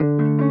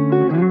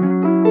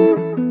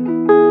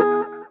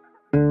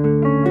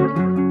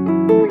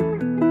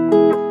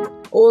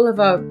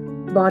our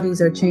bodies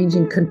are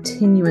changing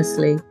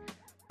continuously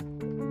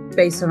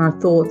based on our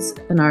thoughts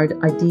and our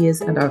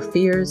ideas and our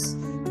fears.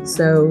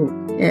 So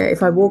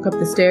if I walk up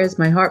the stairs,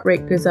 my heart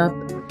rate goes up.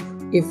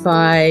 If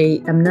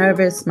I am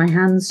nervous, my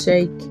hands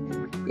shake.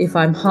 If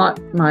I'm hot,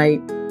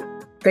 my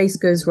face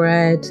goes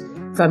red.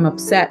 If I'm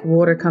upset,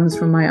 water comes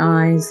from my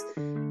eyes.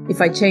 If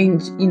I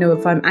change,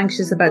 if I'm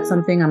anxious about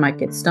something, I might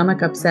get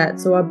stomach upset.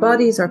 So our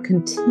bodies are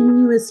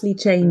continuously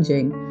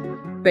changing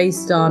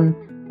based on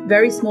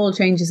very small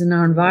changes in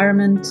our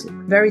environment,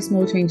 very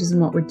small changes in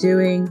what we're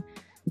doing,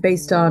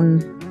 based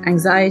on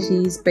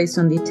anxieties, based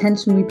on the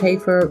attention we pay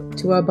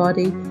to our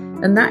body.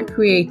 And that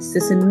creates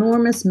this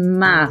enormous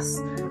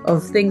mass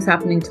of things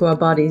happening to our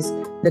bodies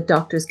that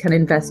doctors can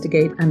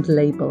investigate and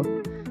label.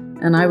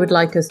 And I would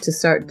like us to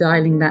start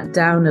dialing that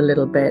down a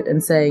little bit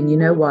and saying, you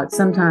know what,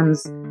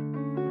 sometimes...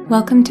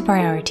 Welcome to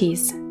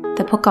Priorities,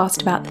 the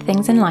podcast about the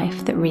things in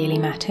life that really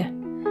matter.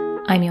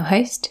 I'm your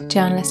host,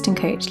 journalist and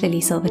coach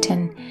Lily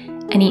Silverton,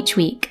 and each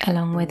week,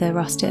 along with a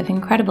roster of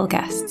incredible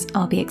guests,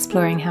 I'll be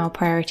exploring how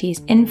priorities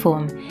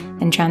inform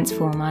and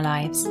transform our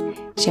lives,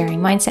 sharing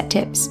mindset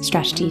tips,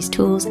 strategies,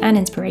 tools, and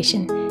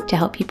inspiration to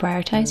help you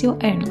prioritize your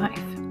own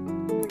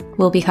life.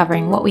 We'll be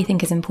covering what we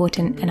think is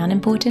important and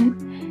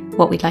unimportant,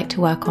 what we'd like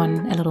to work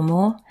on a little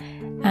more,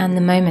 and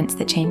the moments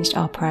that changed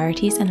our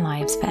priorities and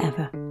lives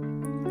forever.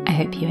 I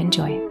hope you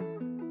enjoy.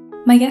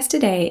 My guest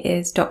today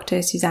is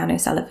Dr. Suzanne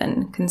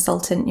O'Sullivan,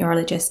 consultant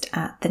neurologist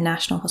at the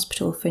National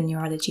Hospital for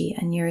Neurology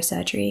and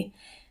Neurosurgery,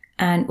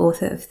 and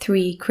author of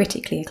 3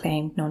 critically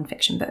acclaimed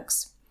non-fiction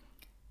books.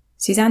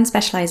 Suzanne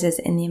specialises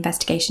in the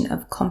investigation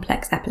of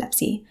complex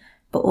epilepsy,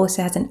 but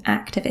also has an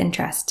active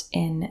interest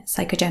in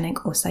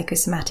psychogenic or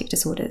psychosomatic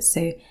disorders.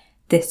 So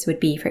this would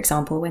be, for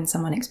example, when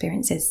someone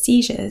experiences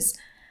seizures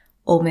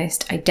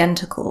almost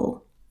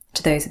identical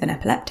to those of an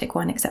epileptic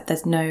one, except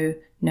there's no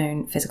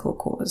known physical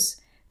cause.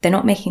 They're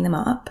not making them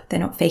up, they're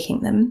not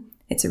faking them.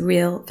 It's a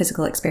real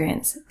physical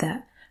experience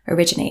that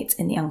originates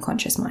in the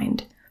unconscious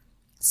mind.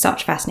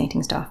 Such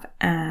fascinating stuff.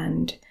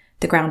 And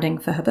the grounding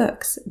for her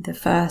books. The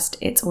first,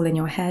 It's All in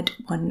Your Head,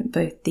 won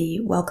both the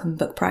Wellcome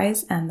Book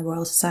Prize and the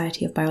Royal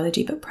Society of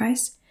Biology Book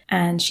Prize.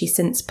 And she's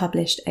since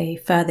published a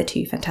further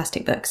 2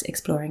 fantastic books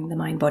exploring the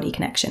mind-body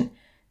connection,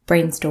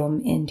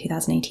 Brainstorm in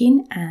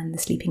 2018 and The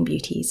Sleeping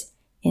Beauties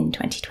in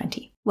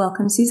 2020.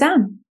 Welcome,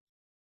 Suzanne.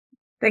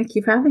 Thank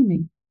you for having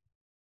me.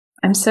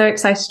 I'm so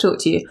excited to talk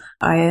to you.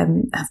 I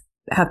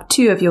have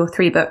 2 of your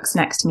 3 books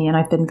next to me, and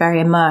I've been very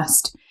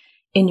immersed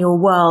in your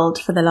world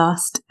for the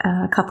last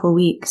couple of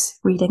weeks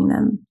reading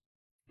them.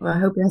 Well, I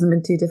hope it hasn't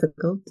been too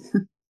difficult.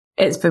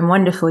 It's been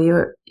wonderful.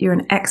 You're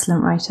an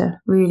excellent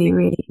writer. Really,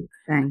 really.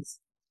 Thanks.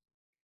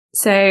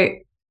 So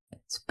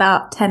it's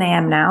about 10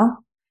 a.m. now.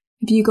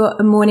 Have you got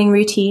a morning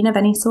routine of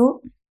any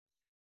sort?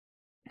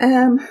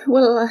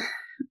 Well,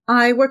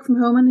 I work from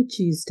home on a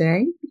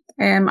Tuesday.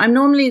 I'm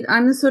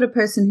the sort of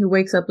person who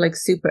wakes up like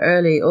super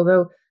early,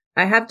 although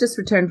I have just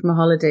returned from a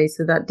holiday,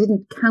 so that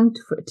didn't count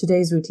for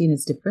today's routine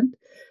is different.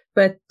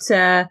 But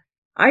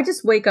I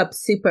just wake up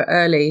super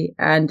early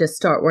and just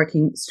start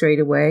working straight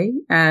away.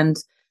 And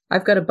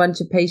I've got a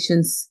bunch of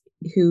patients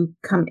who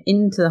come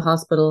into the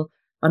hospital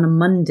on a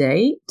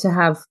Monday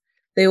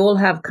they all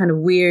have kind of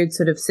weird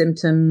sort of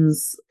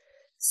symptoms,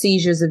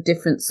 seizures of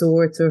different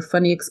sorts or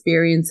funny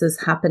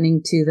experiences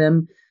happening to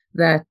them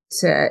that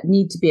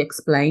need to be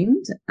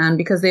explained. And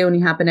because they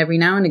only happen every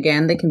now and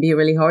again, they can be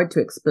really hard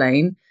to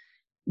explain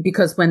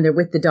because when they're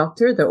with the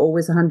doctor, they're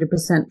always 100%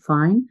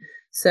 fine.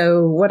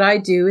 So what I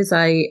do is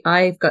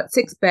I've got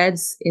 6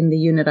 beds in the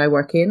unit I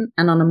work in.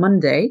 And on a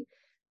Monday,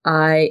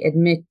 I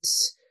admit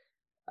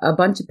a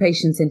bunch of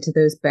patients into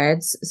those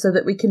beds so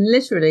that we can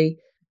literally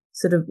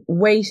sort of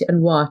wait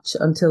and watch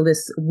until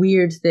this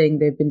weird thing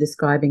they've been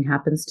describing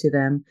happens to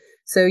them.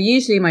 So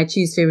usually my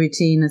Tuesday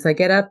routine is I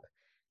get up,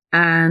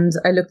 and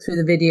I look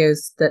through the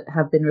videos that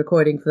have been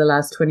recording for the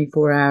last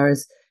 24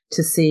 hours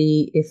to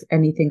see if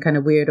anything kind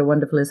of weird or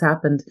wonderful has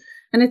happened.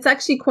 And it's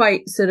actually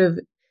quite sort of,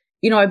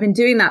 I've been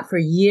doing that for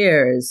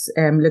years,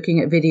 looking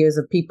at videos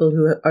of people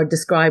who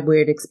describe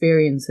weird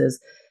experiences.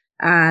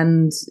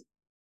 And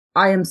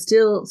I am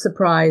still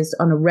surprised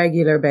on a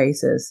regular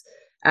basis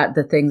at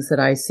the things that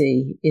I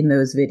see in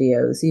those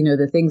videos,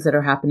 the things that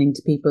are happening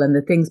to people and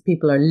the things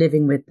people are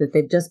living with that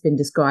they've just been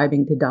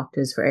describing to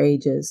doctors for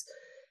ages.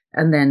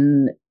 And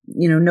then,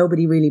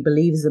 nobody really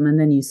believes them. And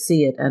then you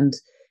see it and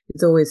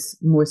it's always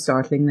more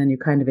startling than you're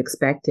kind of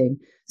expecting.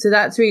 So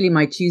that's really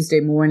my Tuesday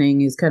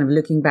morning, is kind of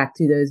looking back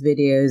through those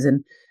videos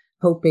and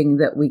hoping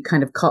that we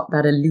kind of caught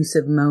that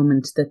elusive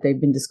moment that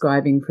they've been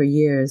describing for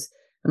years.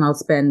 And I'll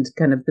spend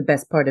kind of the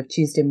best part of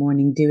Tuesday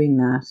morning doing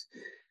that.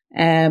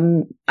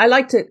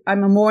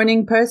 I'm a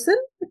morning person,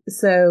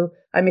 so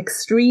I'm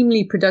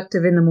extremely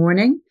productive in the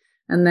morning.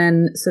 And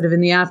then sort of in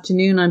the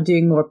afternoon, I'm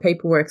doing more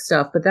paperwork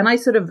stuff. But then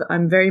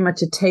I'm very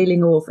much a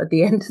tailing off at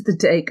the end of the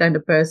day kind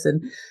of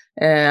person.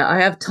 I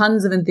have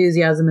tons of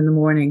enthusiasm in the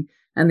morning,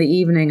 and the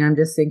evening I'm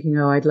just thinking,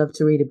 I'd love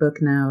to read a book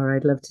now, or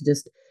I'd love to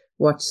just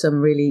watch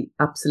some really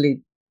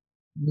absolute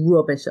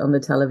rubbish on the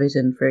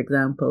television, for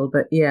example.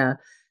 But yeah,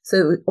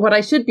 So what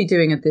I should be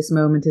doing at this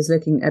moment is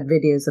looking at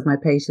videos of my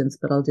patients,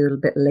 but I'll do it a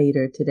bit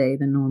later today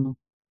than normal.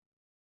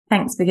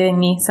 Thanks for giving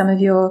me some of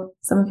your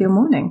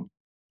morning.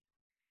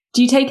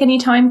 Do you take any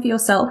time for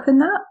yourself in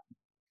that?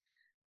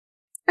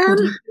 Or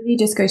do you really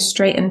just go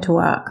straight into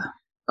work?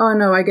 Oh,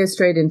 no, I go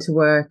straight into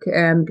work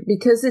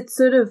because it's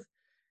sort of,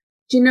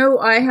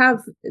 I have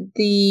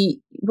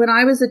when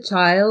I was a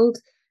child,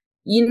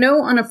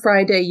 on a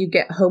Friday you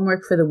get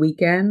homework for the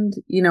weekend.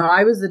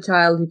 I was the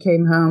child who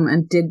came home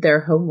and did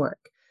their homework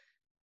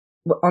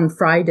on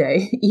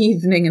Friday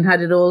evening and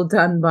had it all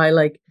done by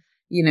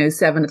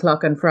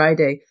 7:00 on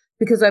Friday,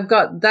 because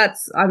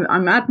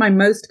I'm at my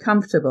most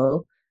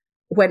comfortable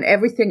when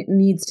everything that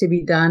needs to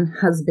be done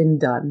has been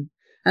done.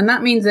 And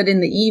that means that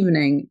in the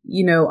evening,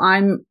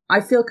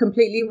 I feel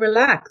completely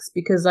relaxed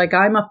because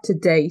I'm up to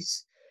date.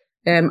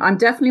 I'm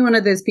definitely one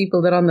of those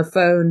people that on the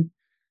phone,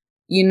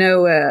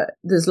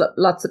 there's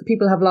lots of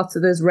people have lots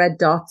of those red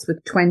dots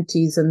with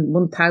 20s and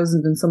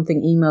 1,000 and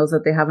something emails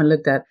that they haven't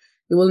looked at.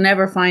 You will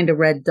never find a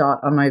red dot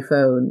on my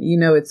phone.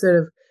 It's sort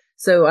of,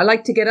 so I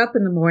like to get up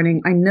in the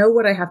morning. I know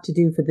what I have to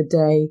do for the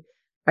day.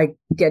 I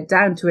get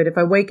down to it. If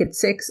I wake at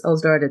 6, I'll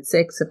start at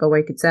 6. If I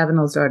wake at 7,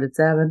 I'll start at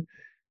 7.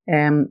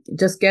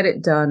 Just get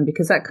it done,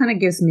 because that kind of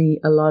gives me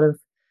a lot of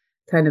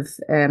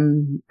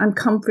I'm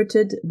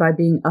comforted by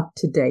being up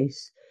to date.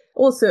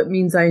 Also, it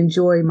means I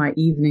enjoy my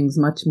evenings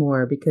much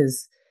more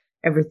because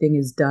everything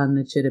is done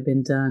that should have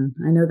been done.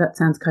 I know that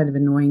sounds kind of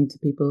annoying to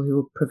people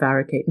who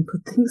prevaricate and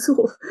put things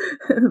off,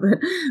 but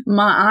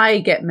I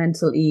get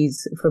mental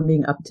ease from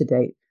being up to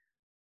date.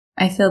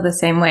 I feel the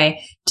same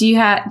way. Do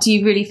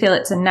you really feel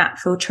it's a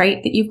natural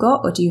trait that you've got,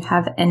 or do you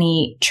have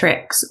any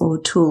tricks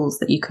or tools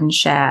that you can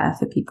share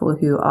for people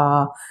who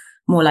are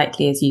more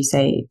likely, as you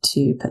say,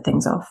 to put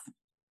things off?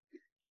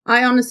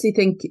 I honestly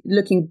think,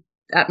 looking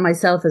at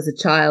myself as a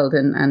child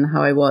and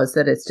how I was,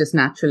 that it's just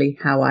naturally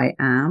how I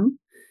am.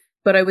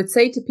 But I would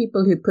say to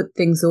people who put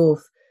things off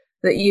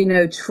that,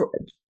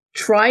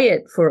 try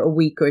it for a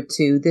week or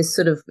two, this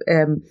sort of,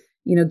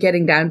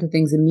 getting down to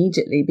things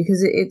immediately,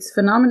 because it's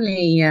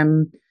phenomenally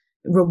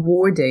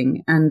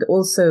rewarding. And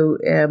also,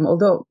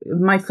 although it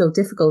might feel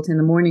difficult in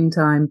the morning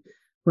time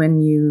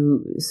when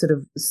you sort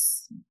of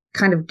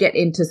kind of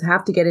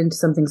have to get into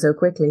something so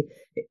quickly,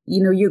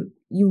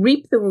 you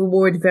reap the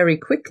reward very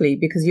quickly,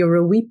 because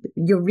you're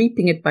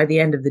reaping it by the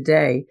end of the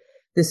day.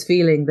 This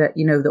feeling that,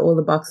 that all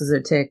the boxes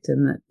are ticked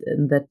and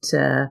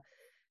that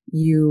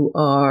you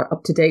are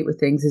up to date with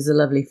things is a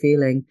lovely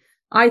feeling.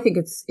 I think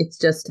it's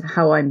just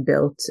how I'm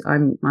built.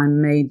 I'm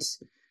made.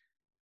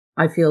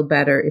 I feel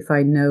better if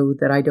I know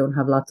that I don't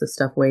have lots of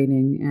stuff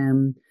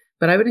waiting.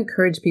 But I would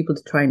encourage people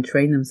to try and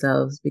train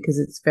themselves, because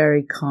it's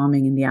very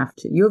calming in the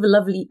afternoon. You have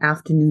lovely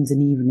afternoons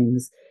and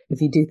evenings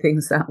if you do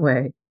things that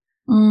way.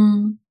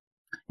 I'm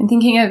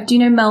thinking of, do you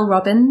know Mel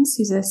Robbins,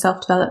 who's a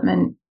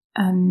self-development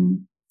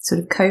sort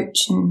of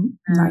coach and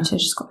writer?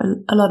 She's got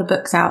a lot of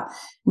books out,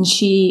 and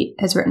she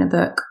has written a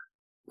book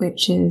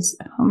which is,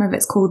 I don't remember if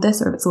it's called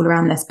this or if it's all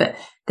around this, but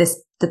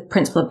the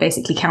principle of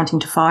basically counting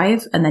to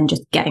 5 and then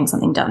just getting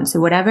something done.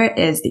 So whatever it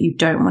is that you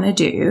don't want to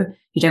do,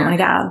 you don't want to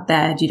get out of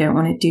bed, you don't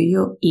want to do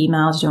your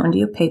emails, you don't want to do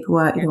your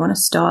paperwork, you don't want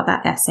to start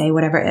that essay,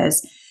 whatever it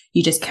is,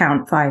 you just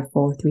count 5,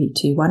 4, 3,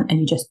 2, 1, and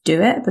you just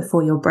do it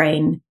before your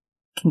brain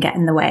can get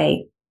in the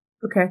way.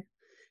 Okay.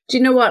 Do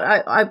you know what?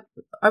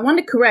 I want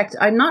to correct.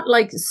 I'm not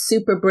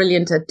super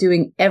brilliant at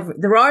doing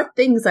there are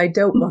things I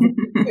don't want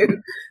to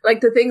do.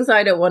 The things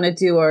I don't want to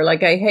do, or I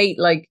hate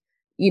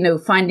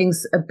finding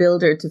a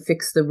builder to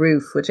fix the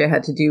roof, which I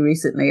had to do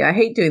recently. I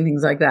hate doing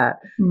things like that.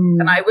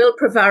 And I will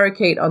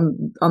prevaricate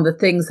on the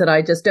things that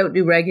I just don't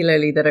do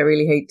regularly that I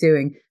really hate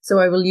doing. So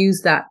I will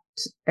use that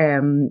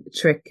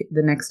trick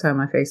the next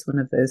time I face one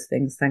of those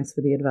things. Thanks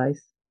for the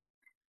advice.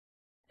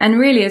 And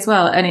really as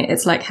well, and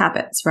it's like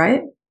habits,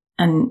 right?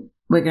 And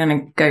we're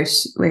going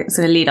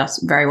to lead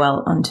us very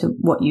well onto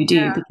what you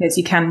do, because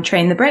you can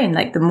train the brain.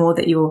 The more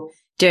that you're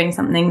doing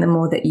something, the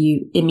more that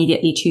you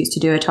immediately choose to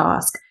do a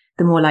task,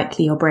 the more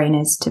likely your brain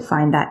is to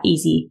find that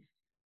easy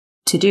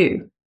to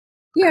do.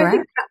 Yeah, correct? I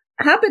think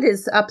habit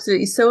is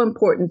absolutely so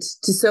important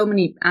to so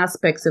many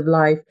aspects of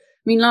life.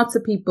 I mean, lots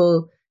of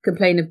people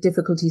complain of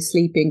difficulty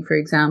sleeping, for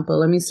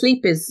example. I mean,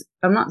 sleep is,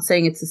 I'm not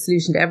saying it's a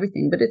solution to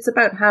everything, but it's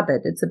about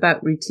habit. It's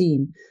about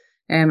routine.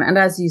 And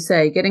as you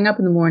say, getting up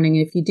in the morning,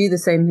 if you do the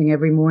same thing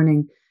every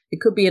morning,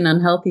 it could be an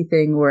unhealthy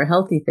thing or a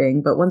healthy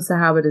thing. But once the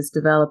habit is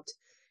developed,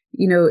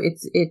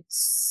 it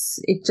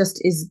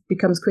just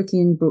becomes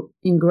quickly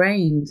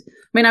ingrained. I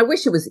mean, I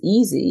wish it was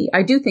easy.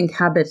 I do think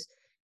habit,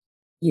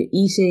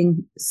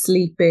 eating,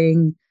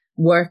 sleeping,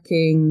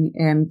 working,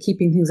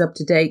 keeping things up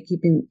to date,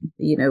 keeping,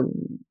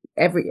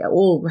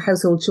 all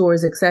household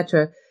chores,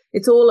 etc.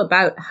 It's all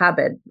about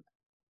habit,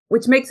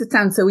 which makes it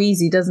sound so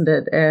easy, doesn't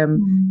it? It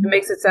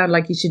makes it sound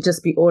like you should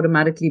just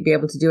automatically be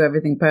able to do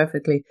everything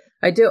perfectly.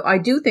 I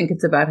do think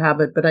it's about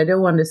habit, but I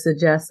don't want to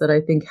suggest that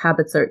I think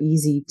habits are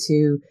easy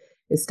to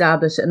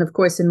establish. And of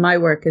course, in my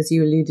work, as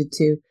you alluded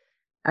to,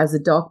 as a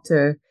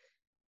doctor,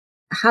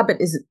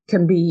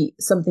 can be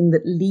something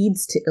that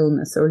leads to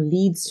illness or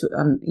leads to,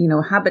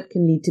 habit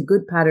can lead to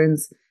good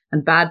patterns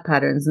and bad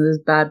patterns, and those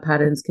bad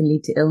patterns can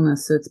lead to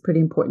illness. So it's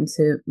pretty important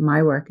to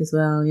my work as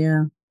well.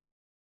 Yeah.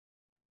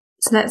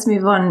 So let's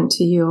move on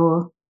to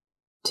your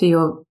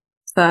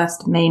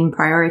first main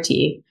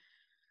priority,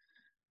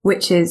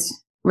 which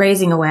is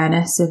raising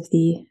awareness of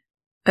the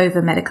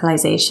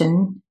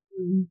over-medicalization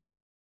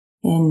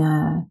in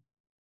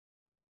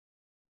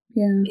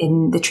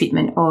the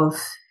treatment of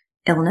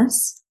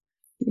illness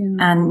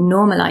and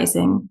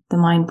normalizing the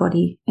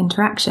mind-body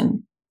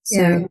interaction.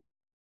 So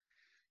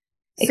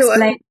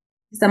explain to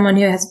someone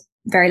who has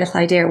very little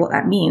idea what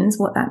that means.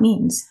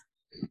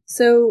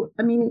 So,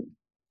 I mean,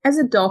 as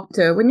a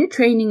doctor, when you're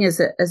training as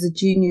a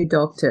junior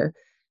doctor,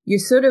 you're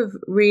sort of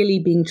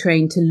really being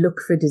trained to look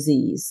for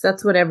disease.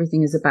 That's what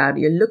everything is about.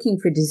 You're looking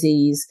for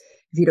disease.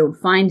 If you don't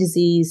find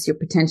disease, you're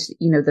potentially,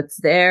 that's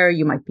there,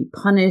 you might be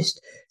punished.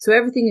 So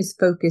everything is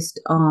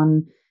focused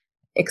on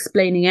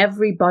explaining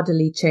every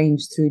bodily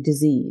change through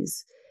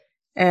disease.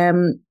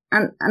 And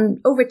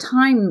over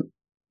time,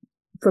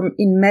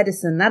 in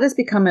medicine, that has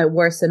become a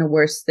worse and a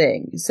worse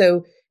thing.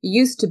 So it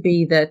used to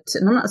be that,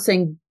 and I'm not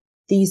saying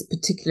these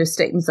particular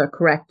statements are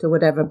correct or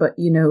whatever, but,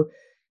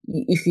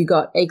 if you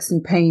got aches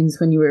and pains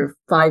when you were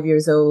 5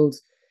 years old,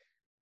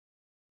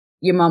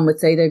 your mom would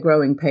say they're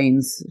growing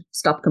pains,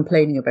 stop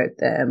complaining about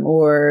them.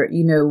 Or,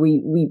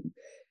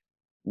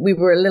 we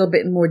were a little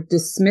bit more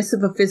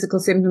dismissive of physical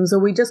symptoms, or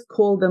we just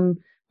called them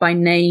by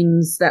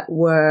names that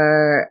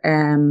were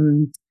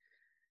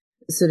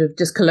sort of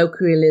just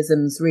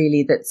colloquialisms,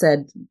 really,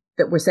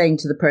 that we're saying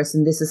to the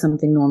person, this is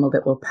something normal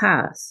that will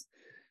pass.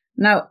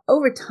 Now,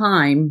 over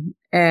time,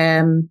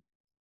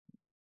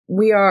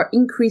 we are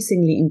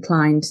increasingly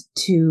inclined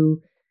to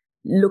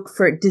look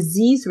for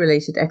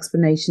disease-related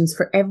explanations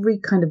for every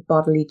kind of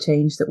bodily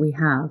change that we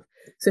have.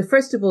 So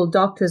first of all,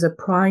 doctors are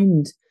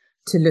primed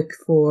to look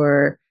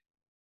for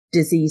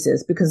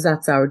diseases because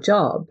that's our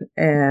job.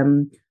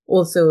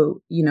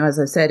 Also, as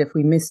I said, if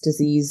we miss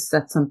disease,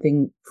 that's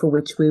something for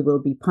which we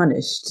will be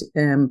punished,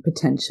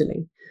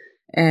 potentially.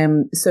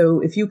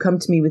 So if you come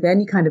to me with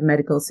any kind of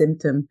medical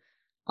symptom,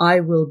 I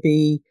will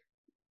be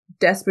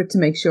desperate to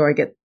make sure I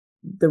get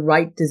the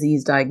right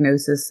disease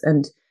diagnosis,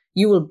 and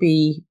you will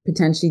be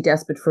potentially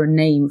desperate for a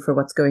name for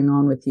what's going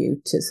on with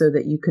you so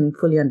that you can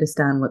fully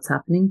understand what's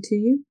happening to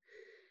you.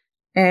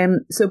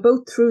 So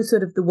both through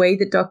sort of the way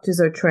that doctors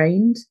are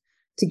trained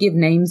to give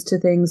names to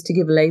things, to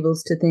give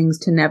labels to things,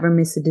 to never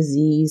miss a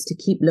disease, to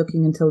keep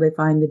looking until they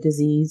find the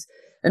disease,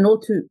 and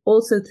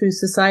also through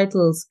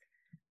society's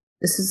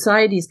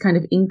kind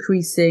of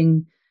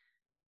increasing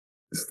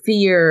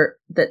fear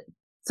that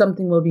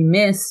something will be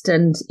missed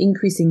and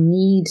increasing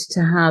need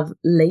to have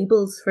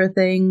labels for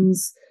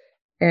things.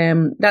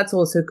 That's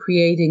also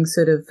creating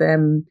sort of,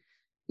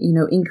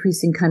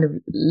 increasing kind of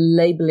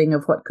labeling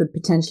of what could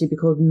potentially be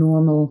called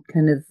normal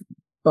kind of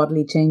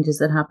bodily changes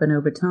that happen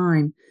over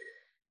time.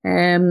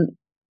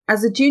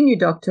 As a junior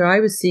doctor,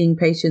 I was seeing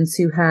patients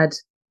who had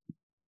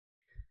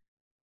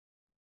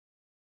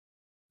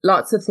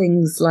lots of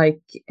things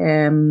like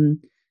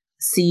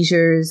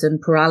seizures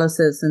and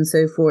paralysis and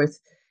so forth.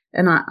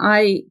 And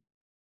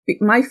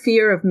my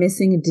fear of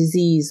missing a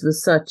disease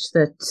was such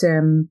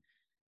that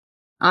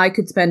I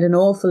could spend an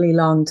awfully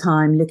long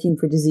time looking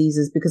for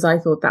diseases because I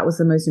thought that was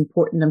the most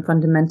important and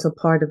fundamental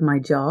part of my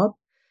job.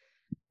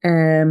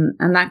 And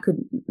that could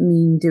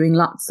mean doing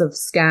lots of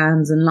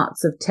scans and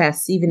lots of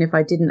tests, even if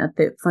I didn't at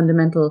the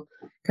fundamental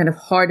kind of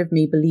heart of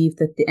me believe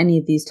that any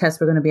of these tests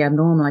were going to be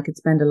abnormal. I could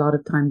spend a lot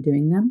of time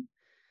doing them.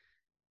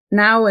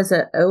 Now, as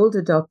an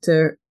older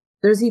doctor,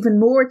 there's even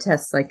more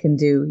tests I can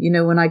do.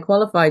 When I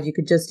qualified, you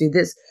could just do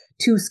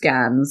 2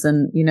 scans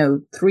and,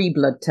 3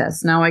 blood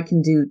tests. Now I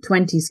can do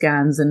 20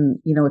 scans and,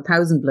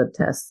 1,000 blood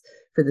tests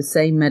for the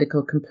same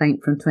medical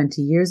complaint from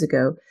 20 years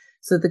ago.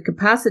 So the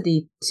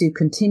capacity to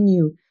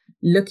continue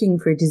looking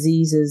for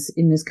diseases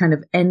in this kind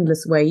of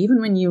endless way, even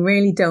when you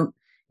really don't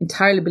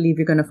entirely believe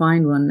you're going to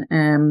find one,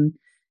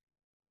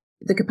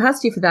 the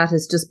capacity for that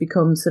has just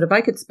become sort of,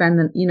 I could spend,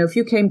 if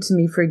you came to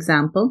me, for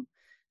example,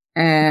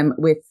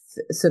 with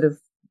sort of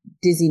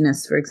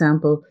dizziness, for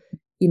example,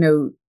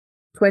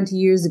 20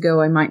 years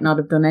ago, I might not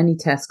have done any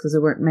tests because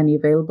there weren't many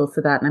available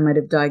for that. And I might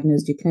have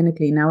diagnosed you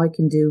clinically. Now I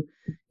can do,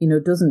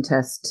 dozen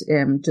tests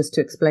just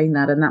to explain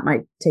that. And that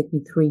might take me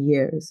 3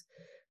 years.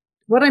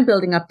 What I'm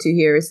building up to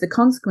here is the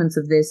consequence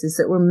of this is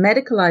that we're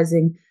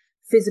medicalizing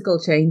physical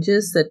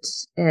changes that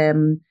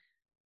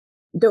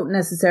don't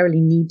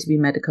necessarily need to be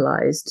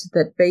medicalized,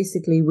 that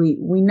basically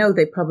we know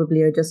they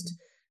probably are just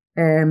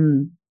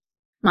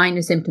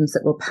minor symptoms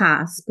that will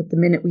pass. But the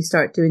minute we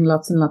start doing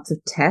lots and lots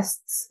of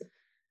tests,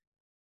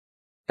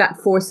 that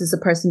forces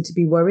a person to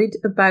be worried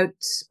about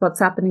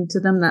what's happening to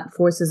them. That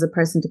forces a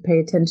person to pay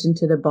attention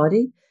to their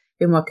body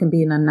in what can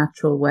be an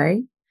unnatural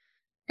way.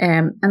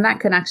 And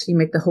that can actually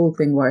make the whole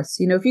thing worse.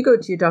 If you go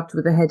to your doctor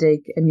with a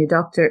headache and your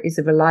doctor is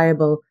a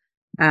reliable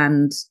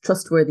and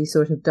trustworthy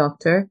sort of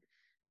doctor,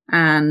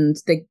 and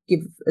they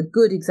give a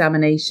good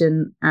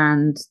examination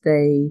and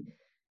they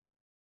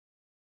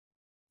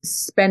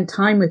spend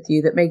time with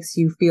you that makes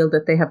you feel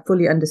that they have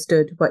fully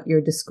understood what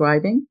you're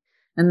describing.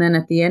 And then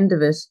at the end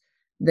of it,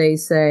 they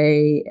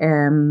say,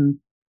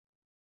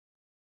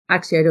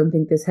 actually, I don't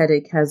think this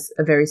headache has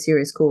a very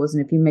serious cause.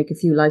 And if you make a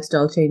few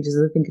lifestyle changes,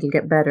 I think it'll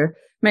get better.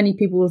 Many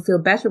people will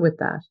feel better with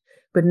that.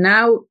 But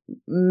now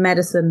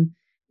medicine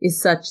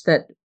is such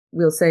that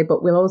we'll say,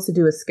 but we'll also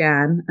do a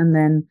scan, and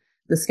then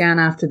the scan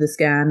after the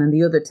scan, and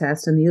the other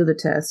test and the other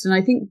test. And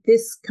I think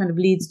this kind of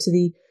leads to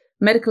the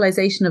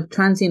medicalization of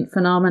transient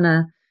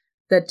phenomena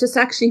that just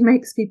actually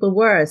makes people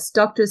worse.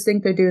 Doctors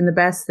think they're doing the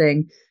best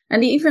thing.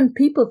 And even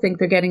people think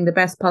they're getting the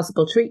best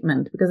possible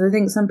treatment, because I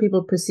think some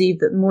people perceive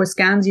that the more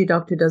scans your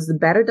doctor does, the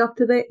better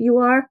doctor that you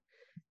are.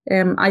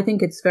 I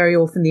think it's very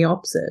often the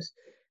opposite.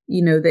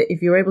 You know, that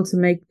if you're able to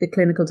make the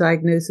clinical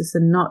diagnosis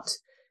and not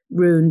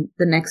ruin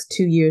the next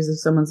 2 years of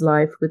someone's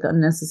life with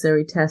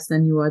unnecessary tests,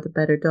 then you are the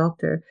better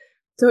doctor.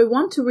 So I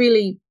want to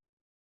really,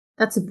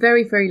 that's a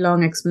very, very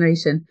long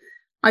explanation.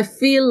 I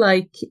feel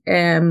like,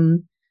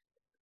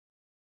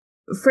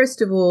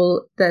 first of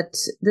all, that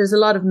there's a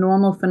lot of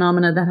normal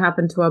phenomena that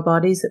happen to our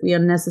bodies that we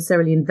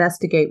unnecessarily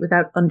investigate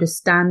without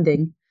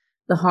understanding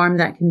the harm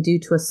that can do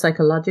to us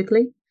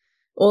psychologically.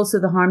 Also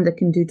the harm that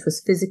can do to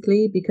us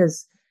physically,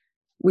 because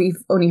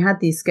we've only had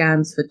these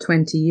scans for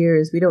 20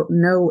 years. We don't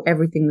know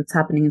everything that's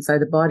happening inside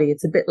the body.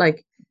 It's a bit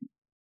like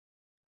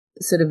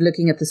sort of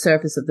looking at the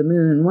surface of the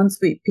moon. Once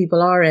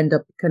people end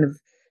up kind of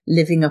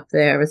living up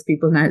there, as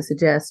people now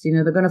suggest, you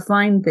know, they're going to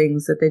find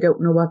things that they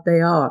don't know what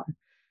they are.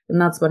 And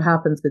that's what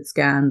happens with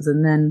scans.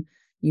 And then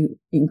you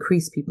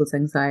increase people's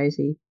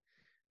anxiety.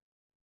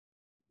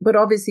 But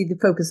obviously the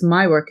focus of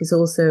my work is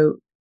also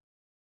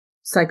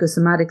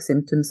psychosomatic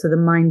symptoms. So the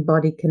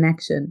mind-body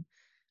connection.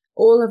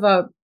 All of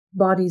our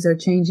bodies are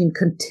changing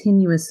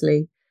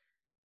continuously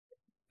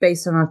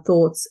based on our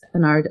thoughts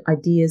and our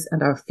ideas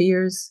and our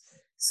fears.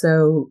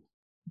 So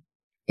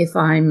if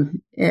I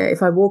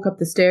walk up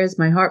the stairs,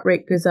 my heart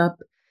rate goes up.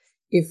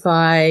 If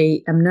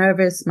I am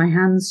nervous, my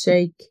hands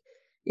shake.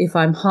 If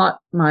I'm hot,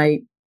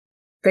 my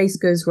face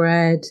goes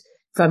red.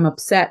 If I'm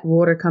upset,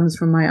 water comes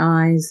from my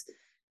eyes.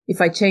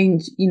 If I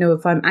change,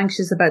 if I'm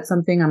anxious about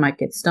something, I might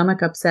get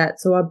stomach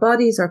upset. So our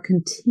bodies are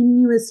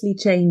continuously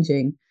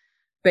changing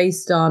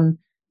based on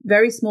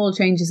very small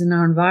changes in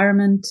our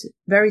environment,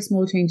 very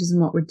small changes in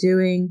what we're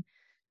doing,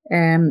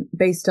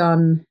 based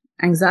on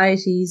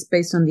anxieties,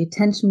 based on the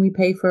attention we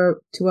pay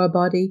to our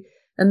body.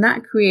 And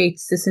that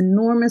creates this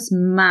enormous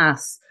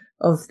mass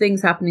of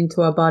things happening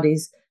to our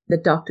bodies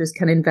that doctors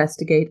can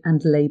investigate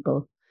and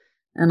label.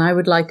 And I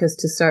would like us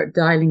to start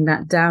dialing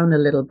that down a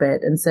little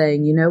bit and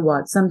saying, you know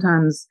what,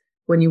 sometimes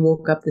when you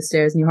walk up the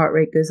stairs and your heart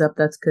rate goes up,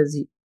 that's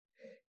because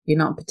you're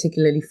not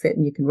particularly fit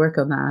and you can work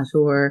on that.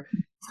 Or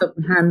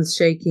hands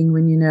shaking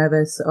when you're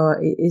nervous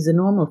is a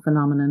normal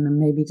phenomenon, and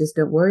maybe just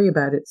don't worry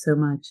about it so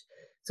much.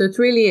 So it's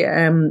really,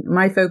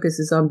 my focus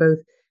is on both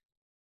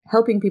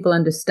helping people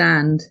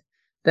understand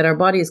that our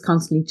body is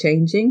constantly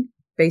changing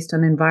based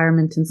on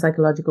environment and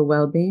psychological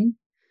well-being,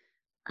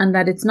 and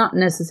that it's not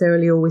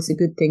necessarily always a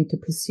good thing to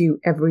pursue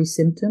every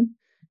symptom.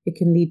 It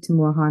can lead to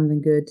more harm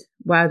than good.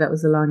 Wow, that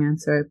was a long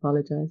answer. I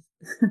apologize.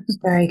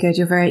 Very good.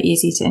 You're very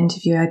easy to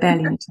interview. I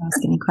barely need to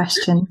ask any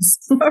questions.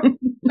 Sorry,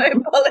 I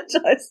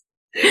apologize.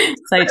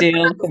 It's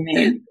ideal for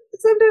me.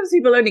 Sometimes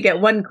people only get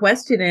one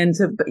question in,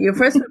 so your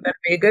first one better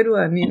be a good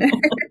one,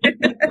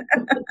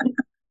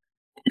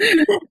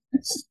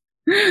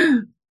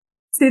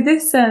 So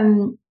this,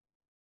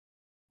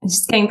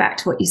 just going back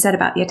to what you said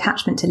about the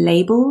attachment to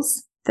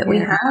labels that we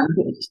have,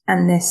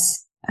 and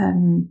this,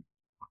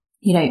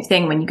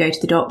 thing when you go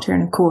to the doctor,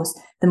 and of course,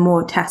 the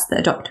more tests that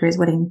a doctor is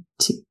willing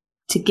to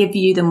give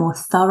you, the more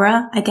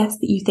thorough, I guess,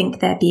 that you think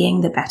they're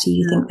being, the better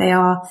you think they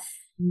are.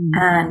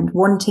 And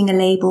wanting a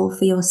label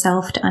for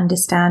yourself to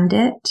understand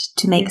it,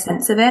 to make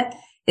sense of it.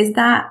 Is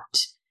that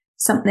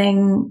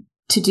something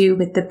to do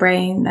with the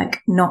brain,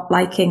 like not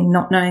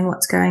knowing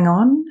what's going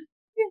on?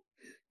 Yeah,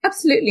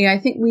 absolutely. I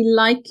think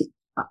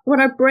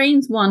what our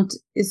brains want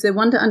is they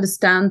want to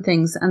understand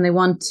things, and they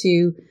want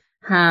to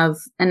have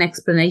an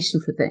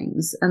explanation for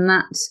things. And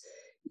that,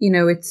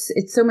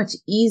 it's so much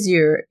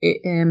easier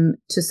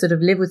to sort of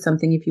live with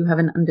something if you have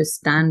an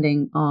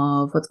understanding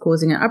of what's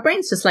causing it. Our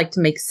brains just like to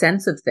make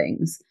sense of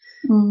things.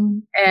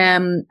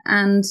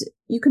 And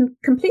you can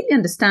completely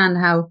understand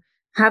how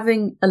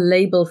having a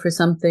label for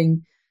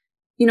something,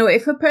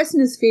 if a person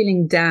is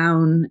feeling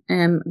down,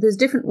 there's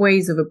different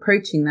ways of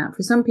approaching that.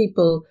 For some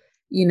people,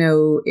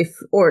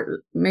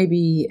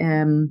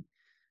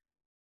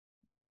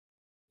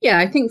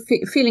 I think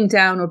feeling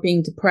down or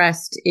being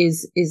depressed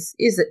is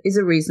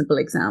a reasonable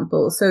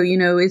example. So,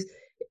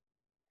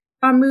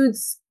 our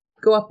moods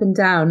go up and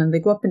down, and they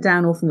go up and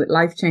down often with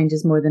life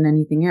changes more than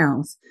anything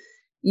else.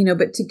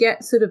 But to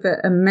get sort of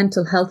a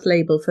mental health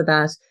label for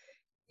that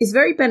is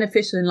very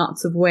beneficial in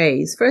lots of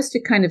ways. First,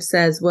 it kind of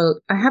says,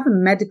 well, I have a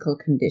medical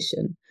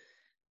condition.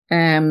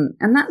 And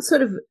that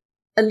sort of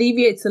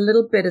alleviates a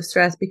little bit of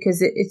stress,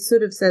 because it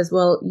sort of says,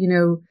 well,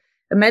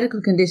 a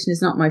medical condition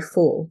is not my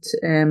fault.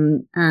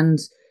 And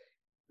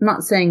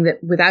not saying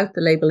that without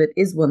the label it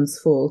is one's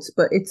fault,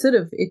 but it's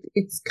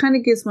kind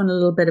of gives one a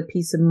little bit of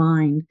peace of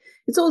mind.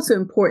 It's also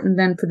important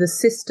then for the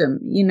system,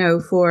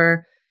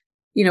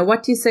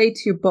 what do you say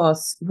to your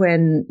boss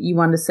when you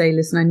want to say,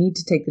 listen, I need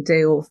to take the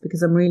day off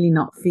because I'm really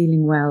not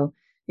feeling well,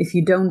 if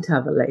you don't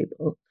have a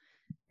label?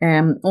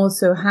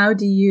 Also, how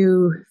do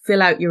you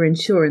fill out your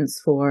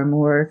insurance form,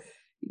 or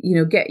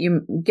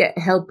get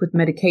help with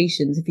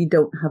medications if you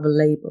don't have a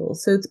label?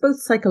 So it's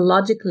both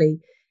psychologically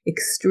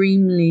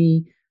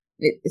extremely.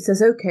 It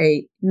says,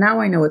 okay,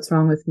 now I know what's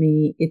wrong with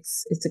me.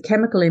 It's a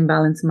chemical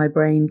imbalance in my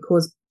brain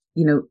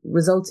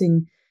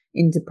resulting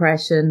in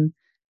depression,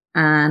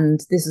 and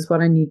this is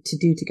what I need to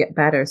do to get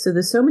better. So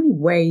there's so many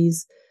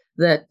ways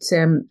that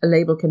a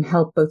label can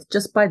help, both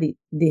just by the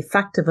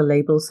effect of a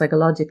label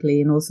psychologically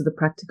and also the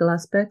practical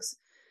aspects.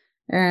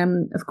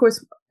 Of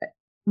course,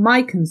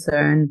 my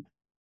concern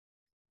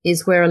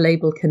is where a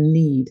label can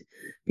lead,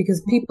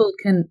 because people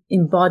can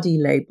embody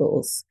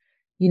labels,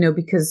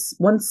 because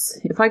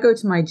if I go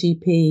to my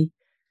GP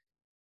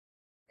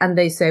and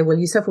they say, well,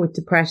 you suffer with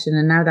depression,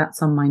 and now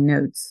that's on my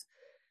notes,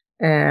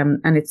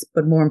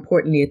 but more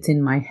importantly, it's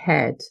in my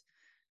head,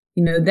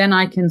 then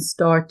I can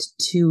start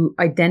to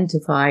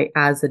identify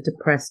as a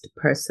depressed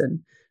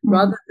person,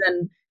 rather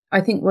than, I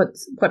think what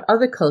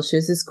other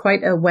cultures is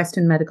quite a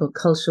Western medical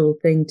cultural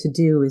thing to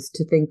do, is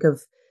to think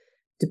of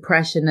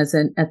depression as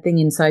a thing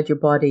inside your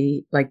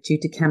body, like due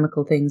to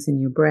chemical things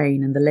in your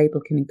brain, and the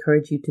label can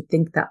encourage you to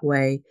think that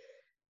way,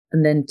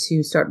 and then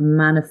to start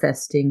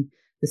manifesting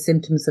the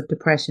symptoms of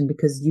depression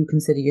because you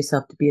consider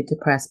yourself to be a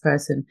depressed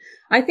person.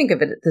 I think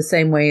of it the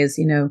same way as,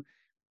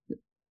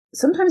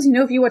 sometimes,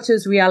 if you watch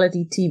those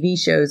reality TV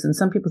shows and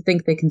some people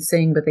think they can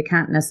sing, but they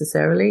can't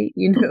necessarily,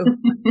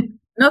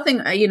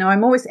 nothing,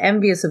 I'm always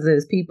envious of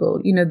those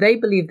people. They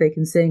believe they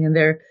can sing, and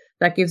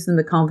that gives them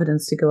the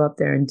confidence to go up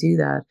there and do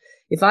that.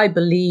 If I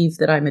believe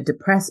that I'm a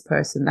depressed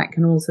person, that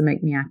can also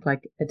make me act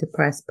like a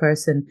depressed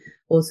person,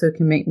 also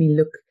can make me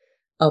look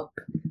up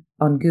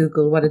on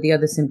Google what are the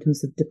other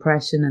symptoms of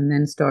depression, and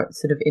then start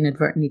sort of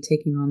inadvertently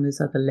taking on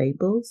those other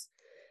labels.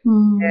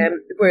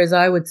 Whereas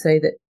I would say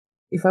that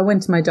if I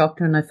went to my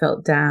doctor and I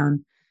felt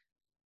down,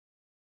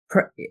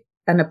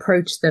 an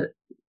approach that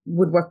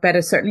would work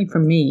better, certainly for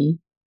me,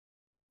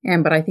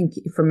 but I think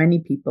for many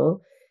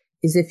people,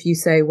 is if you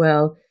say,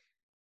 well,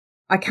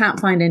 I can't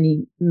find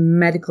any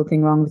medical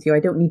thing wrong with you. I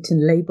don't need to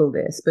label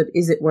this, but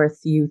is it worth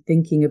you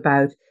thinking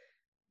about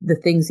the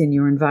things in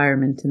your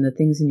environment and the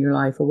things in your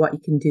life, or what you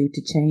can do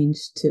to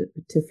change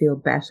to feel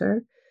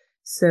better?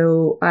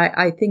 So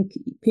I think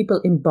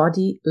people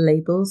embody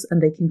labels and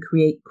they can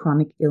create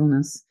chronic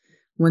illness.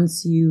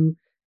 Once you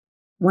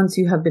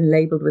have been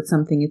labeled with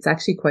something, it's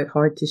actually quite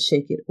hard to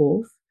shake it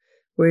off.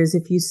 Whereas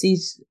if you see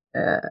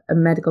a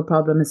medical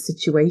problem as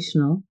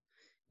situational,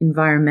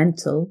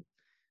 environmental,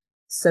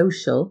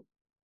 social,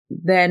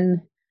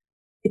 then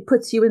it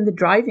puts you in the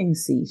driving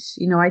seat.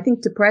 I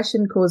think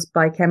depression caused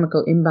by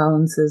chemical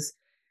imbalances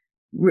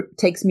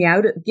takes me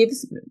out,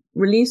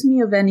 relieves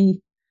me of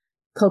any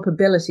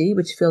culpability,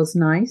 which feels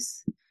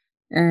nice,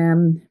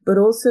 but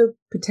also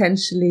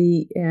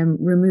potentially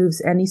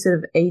removes any sort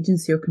of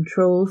agency or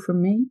control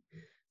from me.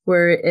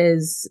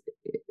 Whereas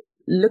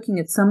looking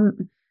at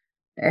some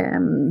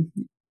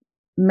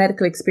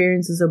medical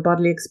experiences or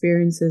bodily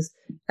experiences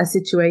as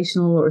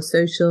situational or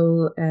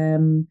social,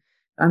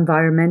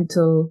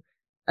 environmental,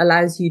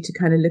 allows you to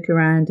kind of look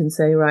around and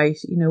say, right,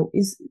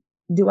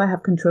 do I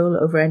have control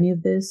over any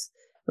of this,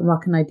 and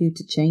what can I do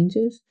to change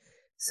it?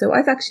 So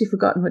I've actually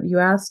forgotten what you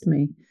asked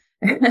me,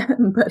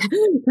 but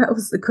that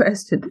was the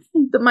question.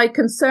 But my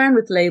concern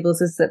with labels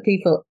is that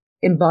people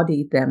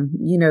embody them.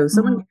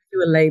 Someone gives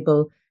you a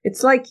label.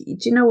 It's like, do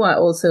you know what?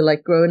 Also,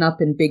 like growing up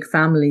in big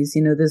families,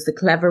 there's the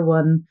clever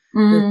one,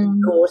 there's the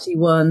naughty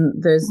one,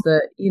 there's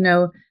the,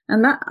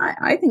 and that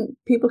I think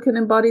people can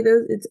embody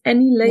those. It's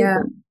any label.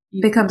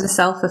 Yeah. Becomes a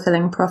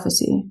self-fulfilling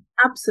prophecy.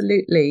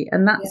 Absolutely.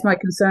 And that's my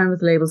concern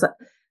with labels.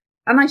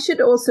 And I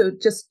should also,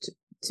 just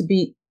to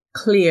be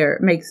clear,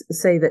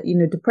 say that,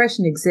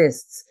 depression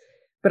exists,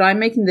 but I'm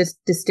making this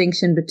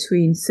distinction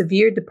between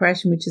severe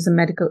depression, which is a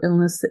medical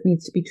illness that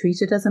needs to be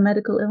treated as a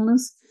medical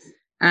illness,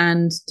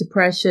 and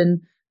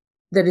depression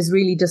that is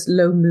really just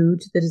low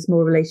mood, that is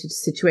more related to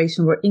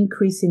situation. We're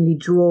increasingly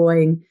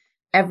drawing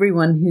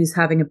everyone who's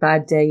having a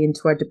bad day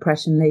into our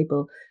depression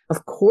label.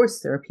 Of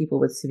course, there are people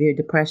with severe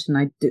depression.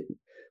 I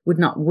would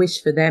not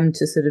wish for them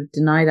to sort of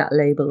deny that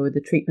label or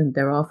the treatment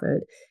they're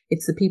offered.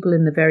 It's the people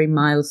in the very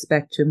mild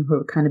spectrum who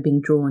are kind of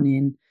being drawn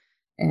in.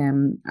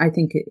 I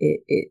think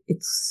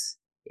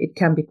it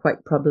can be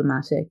quite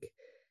problematic.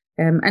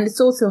 And it's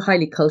also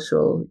highly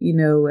cultural.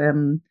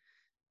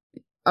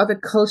 Other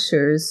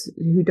cultures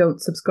who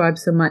don't subscribe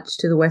so much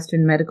to the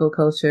Western medical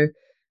culture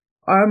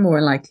are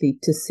more likely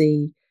to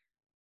see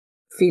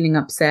feeling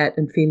upset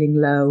and feeling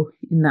low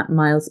in that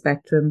mild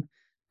spectrum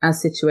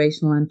as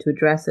situational, and to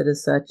address it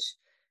as such.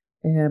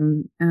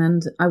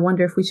 And I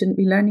wonder if we shouldn't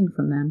be learning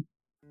from them.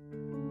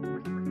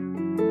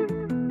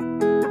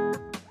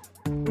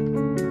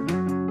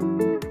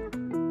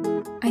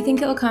 I I think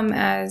it'll come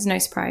as no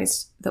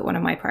surprise that one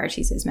of my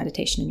priorities is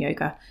meditation and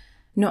yoga.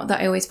 Not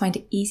that I always find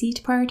it easy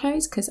to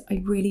prioritize, because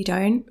I really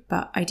don't,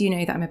 but I do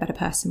know that I'm a better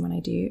person when I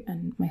do,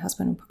 and my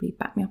husband will probably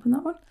back me up on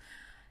that one.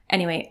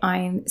 Anyway,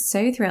 I'm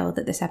so thrilled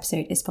that this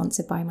episode is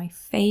sponsored by my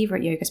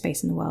favourite yoga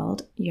space in the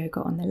world,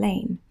 Yoga on the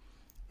Lane.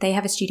 They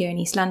have a studio in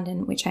East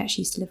London, which I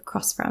actually used to live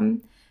across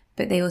from,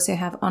 but they also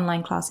have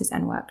online classes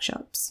and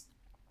workshops.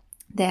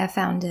 Their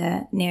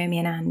founder, Naomi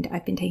Anand,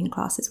 I've been taking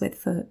classes with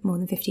for more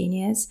than 15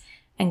 years,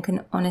 and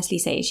can honestly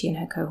say she and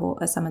her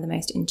cohort are some of the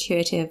most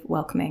intuitive,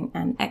 welcoming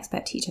and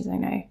expert teachers I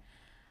know.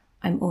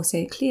 I'm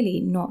also clearly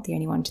not the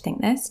only one to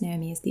think this.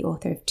 Naomi is the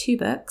author of 2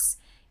 books,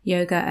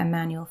 Yoga: A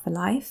Manual for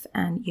Life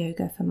and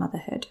Yoga for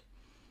Motherhood.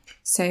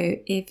 So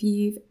if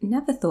you've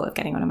never thought of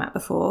getting on a mat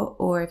before,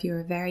 or if you're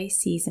a very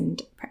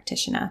seasoned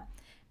practitioner,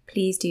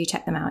 please do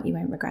check them out. You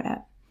won't regret it.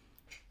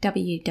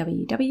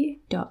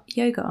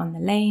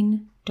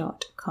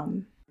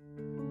 www.yogaonthelane.com.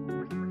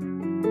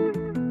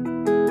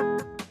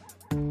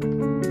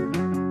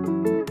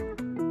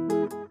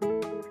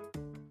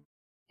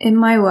 In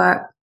my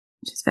work,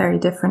 which is very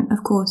different,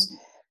 of course,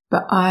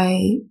 but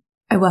I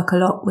work a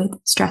lot with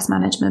stress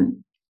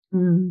management.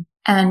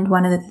 And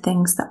one of the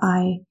things that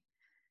I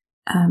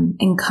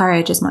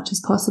encourage as much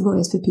as possible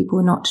is for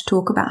people not to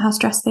talk about how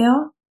stressed they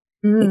are.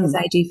 Because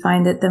I do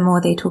find that the more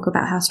they talk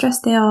about how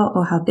stressed they are,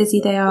 or how busy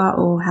they are,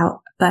 or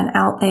how burnt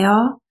out they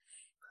are,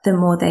 the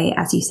more they,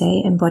 as you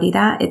say, embody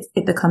that.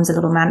 It becomes a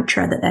little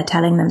mantra that they're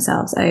telling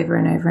themselves over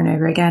and over and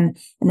over again.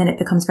 And then it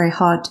becomes very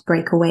hard to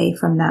break away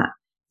from that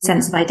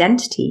sense of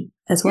identity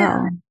as well.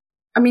 Yeah.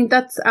 I mean,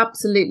 that's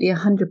absolutely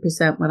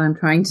 100% what I'm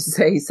trying to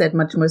say, said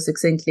much more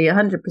succinctly.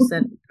 100%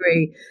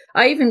 agree.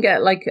 I even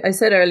get, like I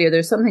said earlier,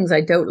 there's some things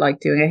I don't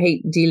like doing. I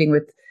hate dealing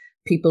with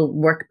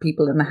work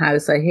people in the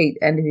house. I hate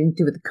anything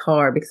to do with the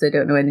car because I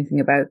don't know anything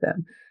about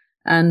them.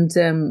 And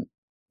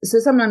so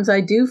sometimes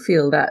I do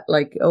feel that,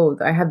 like, oh,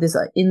 I have this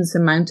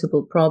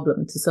insurmountable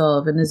problem to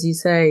solve. And as you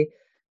say,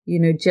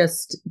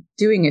 just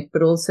doing it,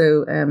 but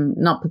also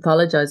not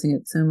pathologizing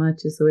it so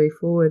much is the way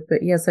forward.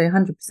 But yes, I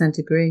 100%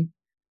 agree.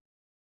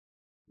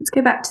 Let's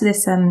go back to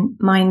this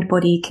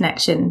mind-body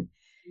connection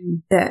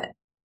that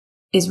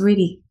is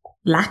really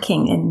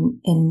lacking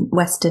in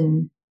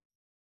Western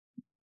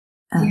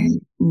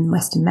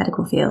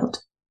medical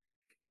field.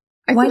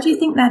 Why do you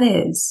think that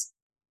is?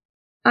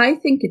 I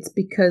think it's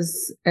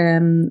because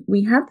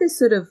we have this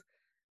sort of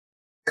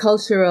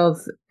culture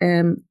of,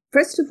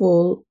 first of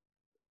all,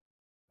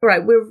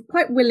 right, we're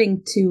quite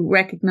willing to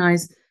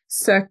recognize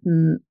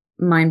certain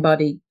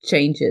mind-body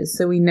changes.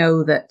 So we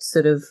know that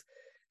sort of,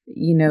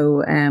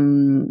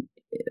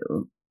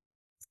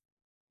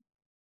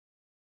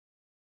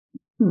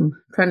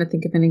 trying to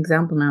think of an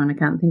example now and I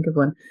can't think of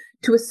one.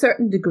 To a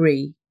certain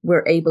degree,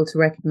 we're able to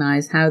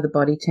recognize how the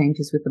body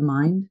changes with the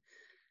mind.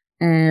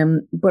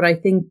 But I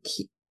think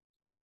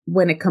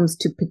when it comes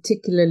to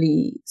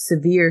particularly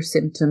severe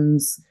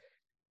symptoms,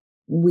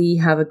 we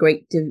have a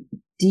great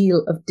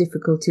deal of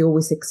difficulty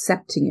always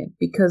accepting it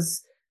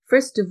because,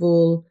 first of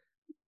all,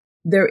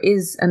 there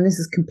is, and this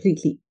is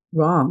completely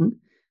wrong,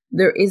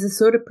 there is a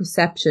sort of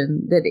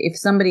perception that if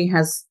somebody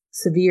has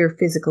severe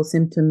physical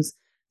symptoms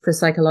for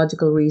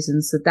psychological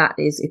reasons, that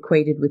is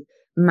equated with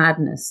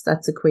madness,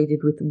 that's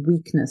equated with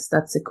weakness,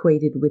 that's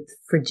equated with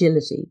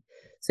fragility.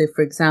 So,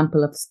 for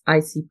example, if I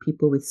see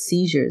people with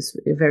seizures,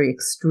 a very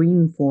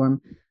extreme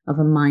form of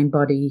a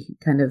mind-body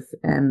kind of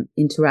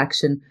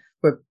interaction,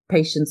 where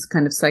patients'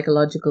 kind of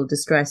psychological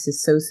distress is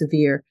so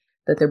severe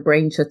that their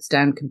brain shuts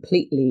down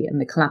completely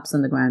and they collapse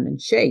on the ground and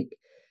shake.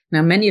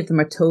 Now, many of them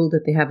are told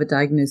that they have a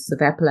diagnosis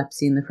of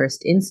epilepsy in the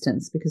first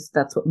instance because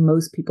that's what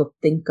most people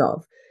think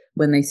of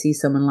when they see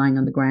someone lying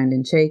on the ground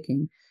and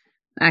shaking.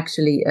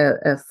 Actually,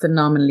 a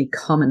phenomenally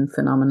common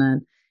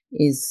phenomenon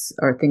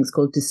are things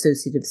called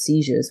dissociative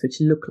seizures, which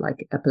look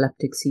like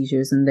epileptic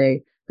seizures, and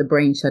the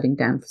brain shutting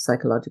down for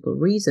psychological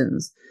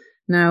reasons.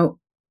 Now,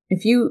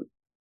 if you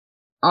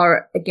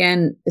are,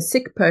 again, a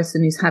sick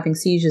person who's having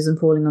seizures and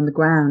falling on the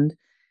ground,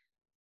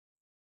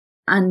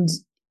 and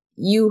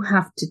you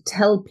have to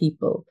tell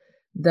people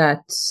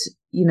that,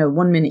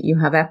 1 minute you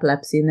have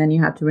epilepsy and then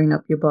you have to ring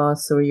up your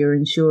boss or your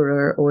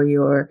insurer or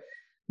your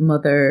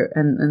mother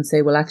and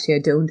say, well, actually,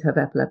 I don't have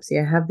epilepsy.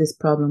 I have this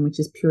problem, which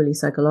is purely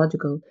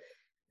psychological.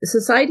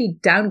 Society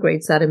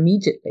downgrades that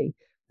immediately.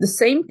 The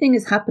same thing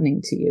is happening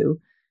to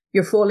you.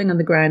 You're falling on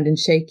the ground and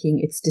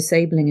shaking. It's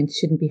disabling and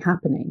shouldn't be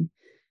happening.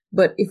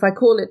 But if I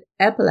call it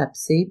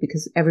epilepsy,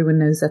 because everyone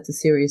knows that's a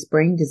serious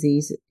brain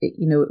disease, it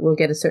will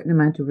get a certain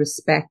amount of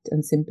respect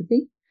and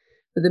sympathy.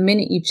 But the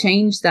minute you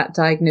change that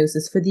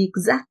diagnosis for the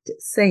exact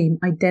same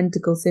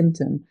identical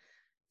symptom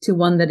to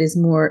one that is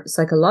more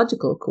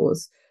psychological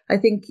cause, I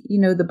think,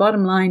 the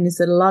bottom line is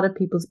that a lot of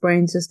people's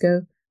brains just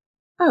go,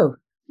 oh,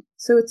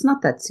 so it's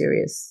not that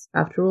serious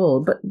after all.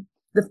 But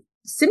the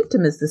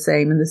symptom is the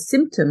same and the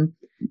symptom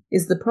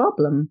is the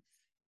problem.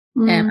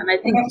 And I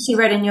think I actually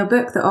read in your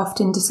book that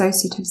often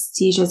dissociative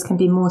seizures can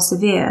be more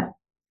severe.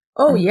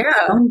 Oh,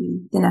 yeah.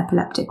 Than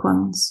epileptic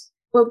ones.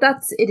 Well,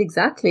 that's it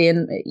exactly.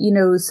 And,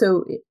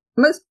 so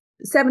most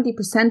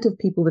 70% of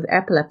people with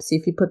epilepsy,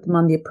 if you put them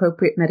on the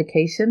appropriate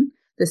medication,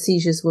 the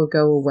seizures will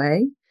go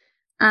away.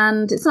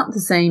 And it's not the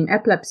same.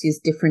 Epilepsy is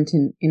different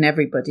in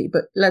everybody.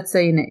 But let's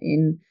say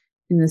in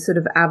the sort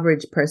of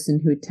average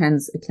person who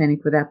attends a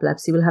clinic with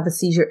epilepsy will have a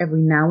seizure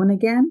every now and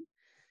again.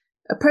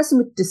 A person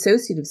with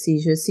dissociative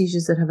seizures,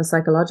 seizures that have a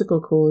psychological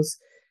cause,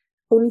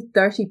 only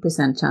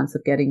 30% chance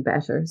of getting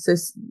better. So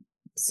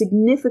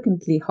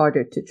significantly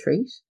harder to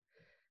treat.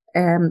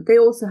 They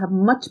also have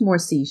much more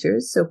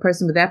seizures. So a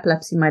person with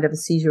epilepsy might have a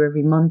seizure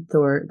every month,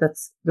 or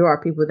there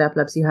are people with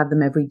epilepsy who have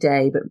them every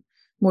day, but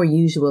more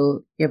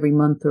usual every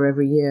month or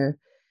every year.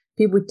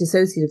 People with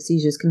dissociative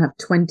seizures can have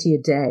 20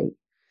 a day.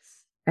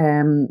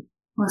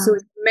 Wow. So in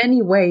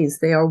many ways,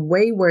 they are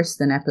way worse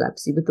than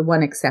epilepsy, with the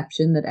one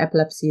exception that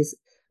epilepsy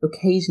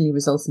occasionally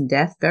results in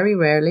death, very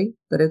rarely,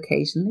 but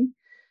occasionally,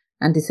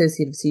 and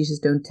dissociative seizures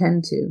don't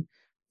tend to.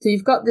 So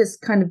you've got this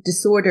kind of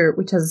disorder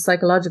which has a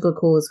psychological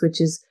cause,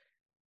 which is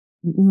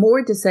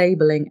more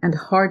disabling and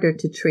harder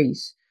to treat.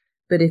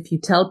 But if you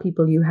tell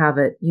people you have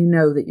it, you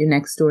know that your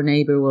next door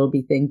neighbor will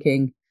be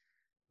thinking,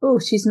 oh,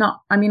 she's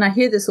not. I mean, I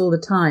hear this all the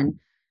time.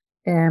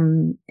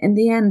 In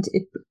the end,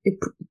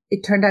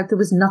 it turned out there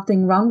was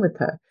nothing wrong with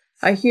her.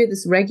 I hear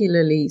this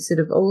regularly,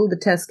 sort of, oh, the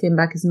test came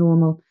back as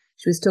normal.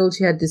 She was told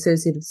she had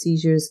dissociative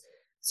seizures.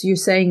 So you're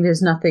saying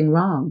there's nothing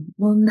wrong.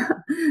 Well, no.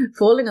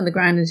 Falling on the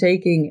ground and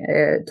shaking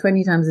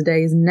 20 times a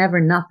day is never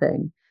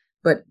nothing.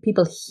 But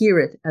people hear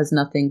it as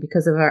nothing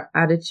because of our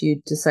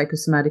attitude to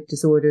psychosomatic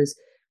disorders.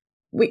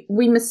 We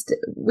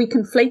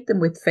conflate them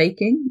with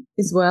faking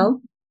as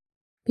well.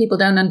 People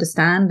don't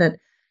understand that,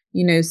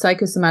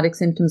 psychosomatic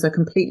symptoms are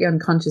completely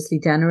unconsciously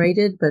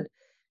generated, but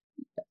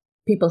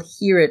people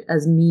hear it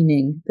as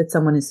meaning that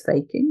someone is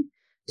faking.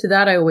 To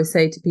that, I always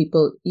say to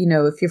people,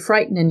 if you're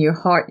frightened and your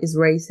heart is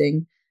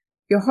racing,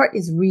 your heart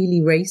is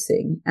really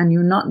racing and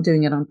you're not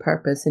doing it on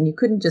purpose, and you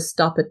couldn't just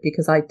stop it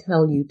because I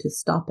tell you to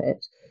stop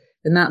it.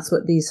 And that's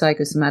what these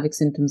psychosomatic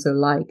symptoms are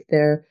like.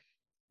 They're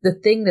the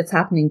thing that's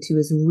happening to you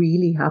is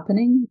really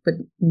happening, but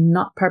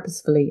not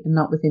purposefully and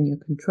not within your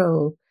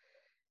control.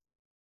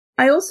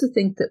 I also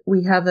think that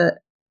we have a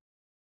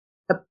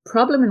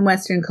problem in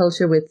Western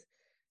culture with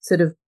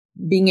sort of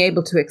being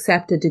able to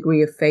accept a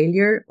degree of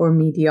failure or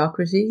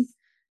mediocrity.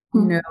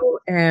 I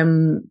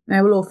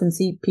will often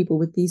see people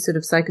with these sort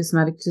of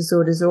psychosomatic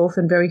disorders are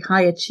often very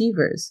high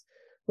achievers,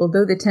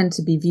 although they tend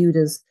to be viewed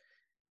as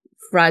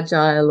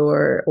fragile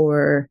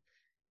or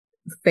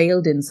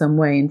failed in some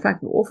way. In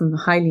fact, often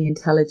highly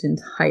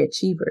intelligent, high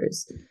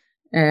achievers.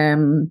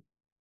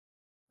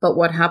 But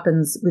what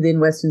happens within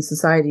Western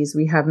societies,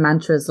 we have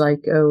mantras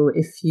like, oh,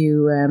 if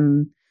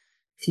you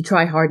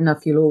try hard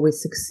enough, you'll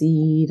always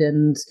succeed.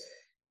 And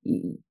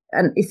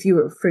if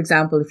for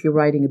example, if you're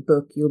writing a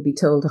book, you'll be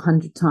told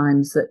 100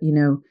 times that,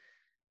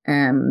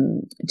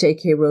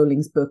 J.K.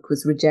 Rowling's book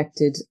was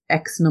rejected.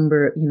 X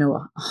number,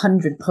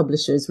 100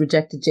 publishers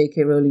rejected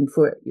J.K. Rowling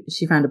before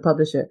she found a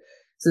publisher.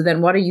 So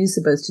then what are you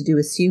supposed to do?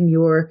 Assume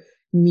your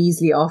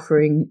measly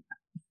offering,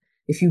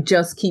 if you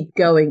just keep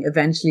going,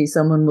 eventually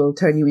someone will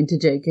turn you into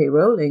J.K.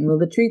 Rowling. Well,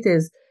 the truth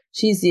is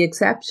she's the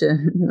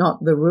exception, not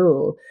the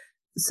rule.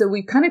 So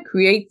we kind of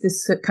create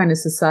this kind of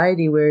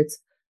society where it's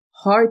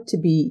hard to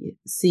be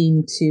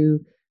seen to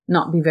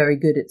not be very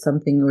good at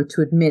something, or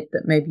to admit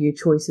that maybe your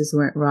choices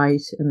weren't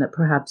right and that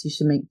perhaps you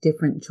should make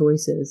different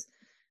choices.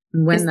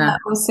 And when that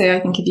also, I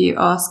think if you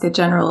ask a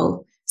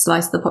general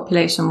slice of the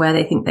population where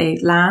they think they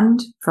land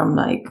from,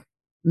 like,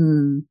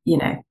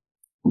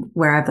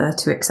 wherever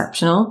to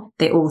exceptional,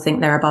 they all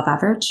think they're above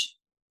average.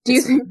 Do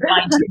you think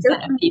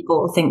 90% of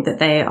people think that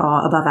they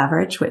are above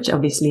average, which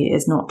obviously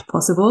is not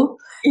possible?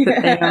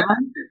 That they are.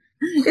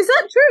 Is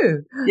that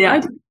true?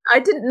 Yeah. I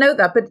didn't know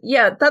that, but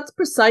yeah, that's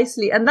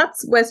precisely, and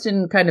that's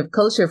Western kind of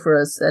culture for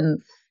us.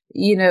 And,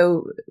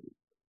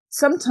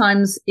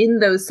 sometimes in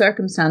those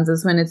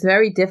circumstances when it's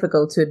very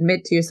difficult to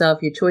admit to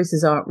yourself your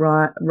choices aren't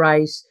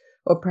right,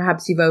 or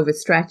perhaps you've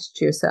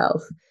overstretched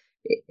yourself,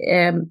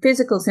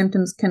 physical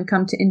symptoms can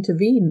come to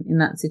intervene in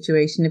that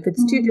situation. If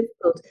it's too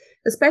difficult,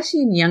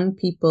 especially in young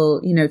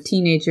people,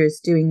 teenagers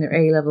doing their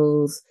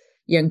A-levels,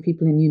 young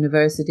people in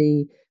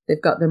university,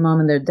 they've got their mom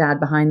and their dad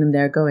behind them.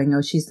 They're going,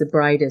 oh, she's the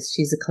brightest,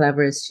 she's the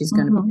cleverest, she's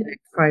going to be the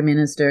next prime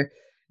minister.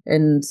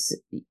 And,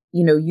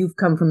 you've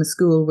come from a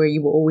school where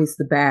you were always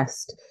the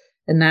best,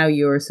 and now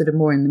you're sort of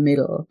more in the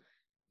middle.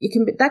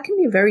 That can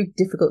be a very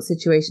difficult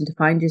situation to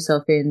find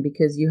yourself in,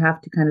 because you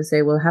have to kind of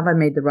say, well, have I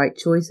made the right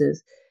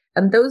choices?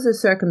 And those are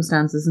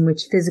circumstances in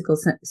which physical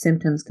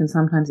symptoms can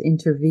sometimes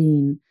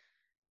intervene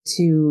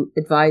to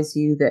advise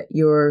you that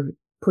you're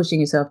pushing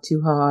yourself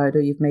too hard,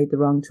 or you've made the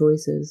wrong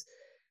choices.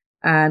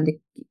 And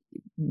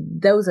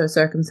those are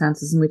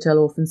circumstances in which I'll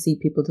often see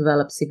people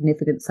develop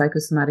significant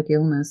psychosomatic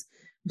illness,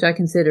 which I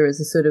consider as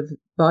a sort of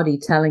body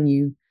telling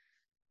you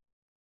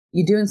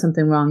you're doing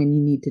something wrong and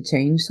you need to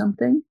change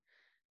something.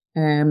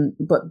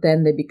 But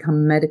then they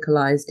become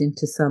medicalized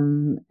into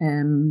some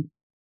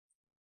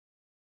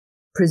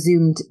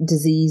presumed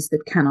disease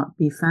that cannot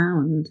be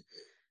found.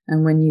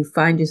 And when you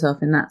find yourself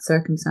in that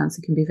circumstance,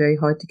 it can be very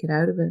hard to get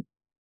out of it.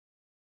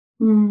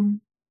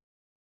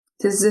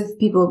 So it's as if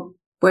people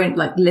won't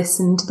like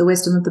listen to the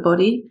wisdom of the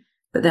body,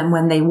 but then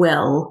when they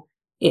will,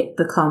 it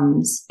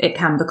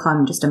can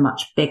become just a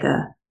much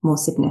bigger, more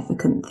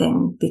significant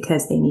thing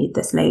because they need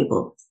this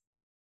label.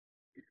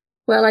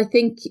 Well, I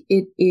think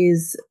it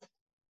is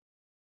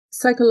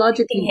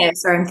psychologically.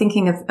 I'm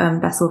thinking of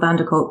Bessel van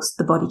der Kolk's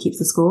The Body Keeps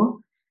the Score.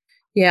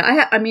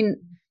 Yeah, I mean,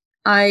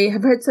 I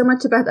have heard so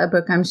much about that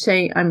book.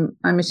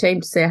 I'm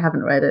ashamed to say I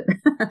haven't read it,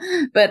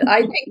 but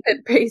I think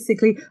that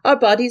basically our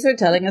bodies are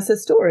telling us a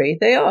story.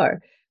 They are.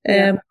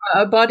 Yeah.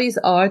 Our bodies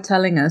are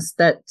telling us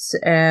that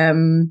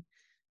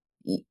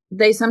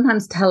they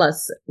sometimes tell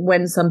us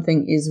when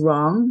something is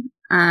wrong,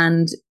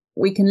 and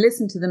we can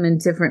listen to them in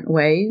different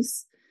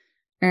ways.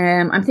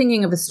 I'm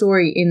thinking of a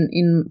story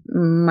in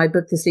my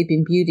book, The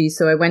Sleeping Beauty.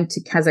 So I went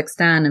to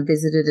Kazakhstan and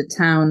visited a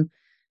town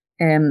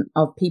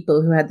of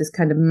people who had this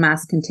kind of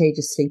mass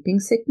contagious sleeping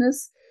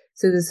sickness.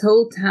 So this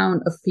whole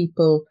town of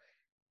people,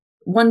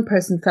 one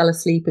person fell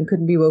asleep and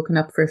couldn't be woken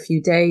up for a few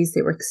days.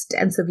 They were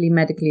extensively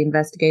medically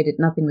investigated.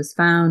 Nothing was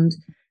found.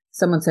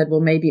 Someone said,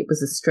 well, maybe it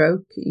was a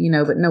stroke,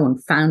 but no one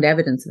found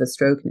evidence of a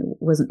stroke. And it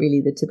wasn't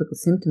really the typical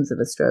symptoms of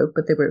a stroke,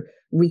 but they were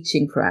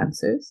reaching for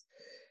answers.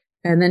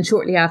 And then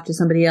shortly after,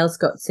 somebody else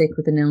got sick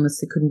with an illness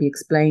that couldn't be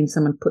explained.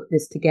 Someone put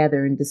this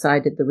together and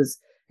decided there was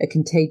a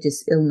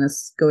contagious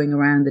illness going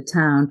around the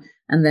town.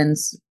 And then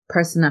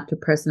person after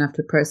person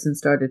after person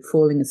started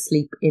falling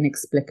asleep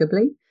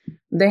inexplicably.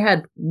 They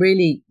had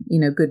really,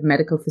 good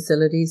medical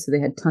facilities. So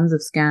they had tons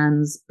of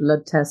scans,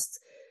 blood tests.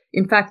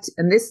 In fact,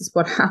 and this is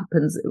what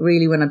happens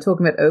really when I'm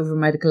talking about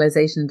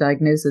over-medicalization and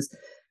diagnosis,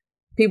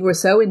 people were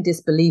so in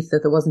disbelief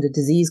that there wasn't a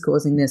disease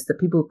causing this, that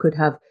people could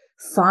have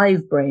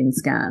 5 brain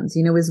scans.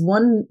 Is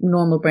one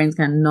normal brain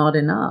scan not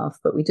enough?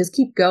 But we just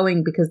keep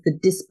going because the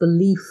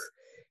disbelief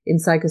in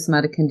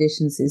psychosomatic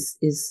conditions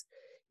is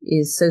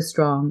so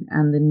strong,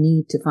 and the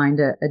need to find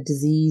a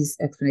disease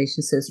explanation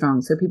is so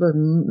strong. So people have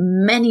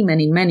many,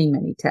 many, many,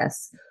 many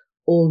tests,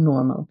 all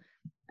normal.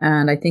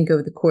 And I think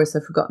over the course,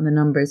 I've forgotten the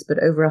numbers,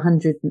 but over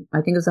 100,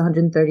 I think it was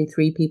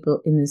 133 people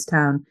in this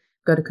town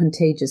got a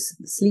contagious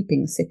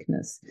sleeping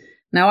sickness.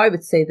 Now, I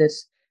would say that...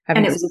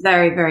 And it was a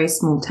very, very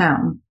small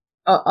town.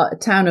 A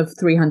town of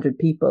 300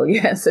 people,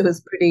 yes. It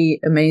was pretty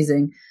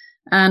amazing.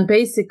 And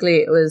basically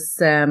it was,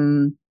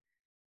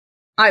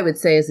 I would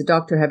say as a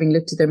doctor, having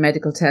looked at their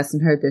medical tests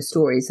and heard their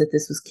stories, that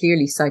this was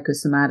clearly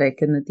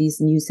psychosomatic and that these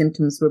new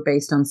symptoms were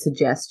based on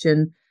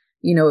suggestion.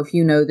 If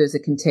there's a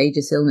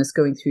contagious illness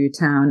going through your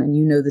town and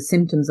the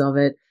symptoms of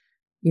it,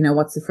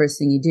 what's the first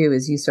thing you do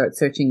is you start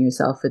searching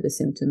yourself for the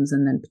symptoms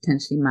and then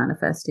potentially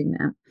manifesting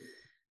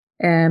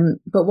them.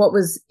 But what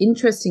was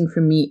interesting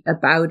for me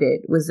about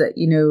it was that,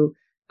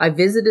 I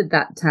visited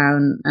that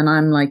town and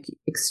I'm like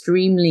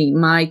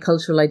my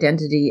cultural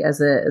identity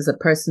as a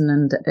person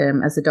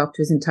and as a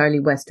doctor is entirely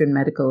Western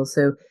medical.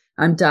 So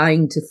I'm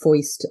dying to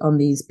foist on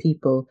these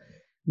people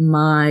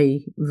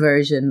my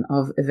version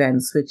of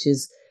events, which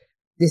is,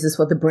 this is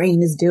what the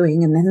brain is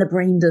doing. And then the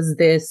brain does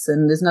this,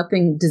 and there's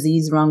nothing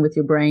disease wrong with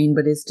your brain,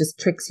 but it's just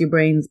tricks your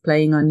brains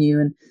playing on you.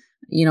 And,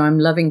 I'm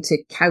loving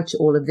to couch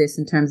all of this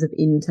in terms of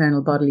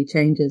internal bodily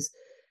changes.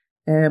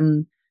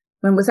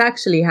 When what's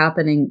actually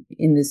happening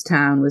in this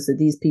town was that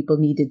these people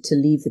needed to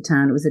leave the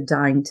town. It was a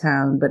dying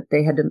town, but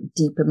they had a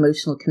deep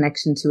emotional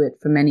connection to it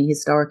for many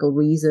historical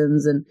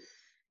reasons. And,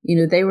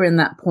 they were in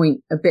that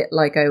point a bit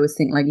like, I always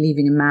think, like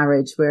leaving a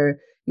marriage where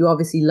you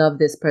obviously love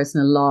this person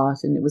a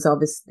lot and it was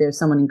obvious they're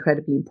someone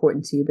incredibly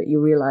important to you, but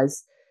you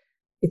realize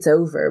it's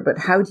over. But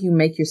how do you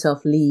make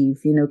yourself leave?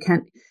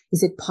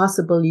 Is it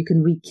possible you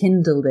can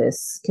rekindle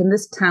this? Can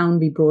this town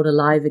be brought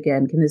alive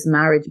again? Can this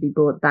marriage be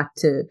brought back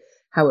to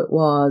how it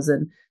was?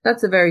 And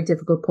that's a very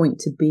difficult point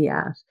to be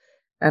at.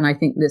 And I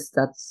think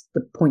that's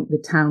the point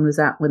the town was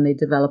at when they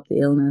developed the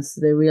illness.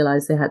 They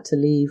realized they had to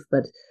leave,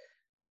 but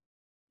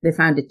they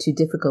found it too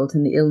difficult,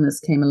 and the illness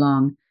came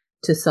along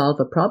to solve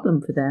a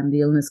problem for them.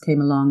 The illness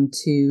came along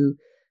to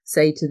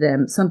say to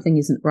them, something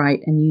isn't right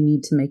and you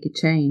need to make a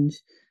change.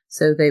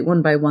 So they,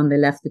 one by one, they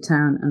left the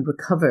town and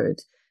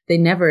recovered. They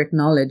never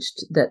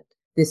acknowledged that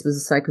this was a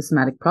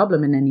psychosomatic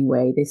problem in any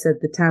way. They said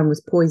the town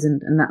was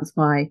poisoned, and that's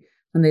why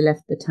when they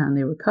left the town,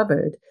 they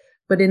recovered.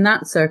 But in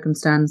that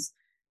circumstance,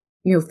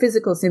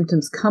 physical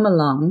symptoms come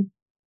along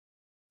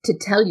to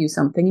tell you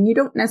something, and you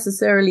don't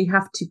necessarily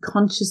have to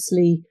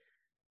consciously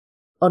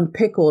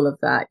unpick all of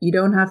that. You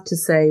don't have to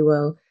say,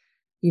 well,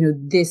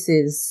 this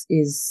is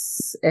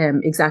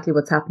exactly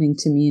what's happening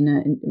to me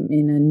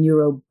in a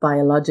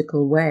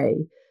neurobiological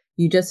way.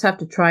 You just have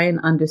to try and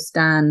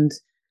understand.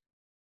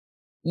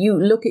 You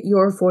look at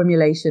your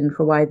formulation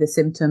for why the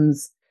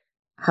symptoms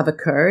have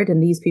occurred,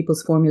 and these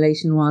people's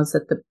formulation was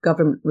that the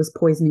government was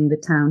poisoning the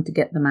town to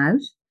get them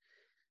out.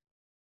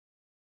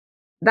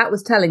 That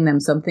was telling them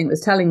something. It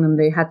was telling them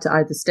they had to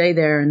either stay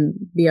there and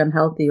be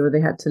unhealthy or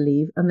they had to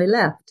leave, and they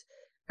left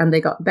and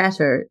they got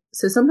better.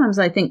 So sometimes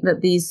I think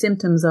that these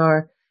symptoms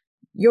are,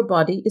 your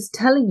body is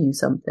telling you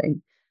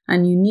something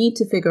and you need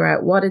to figure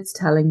out what it's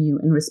telling you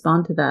and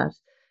respond to that.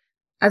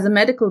 As a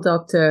medical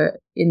doctor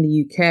in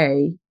the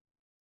UK,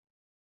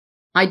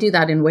 I do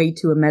that in way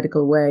too a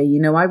medical way.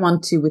 You know, I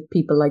want to, with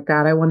people like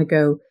that, I want to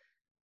go,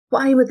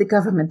 why would the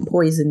government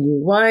poison you?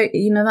 Why,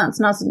 you know, that's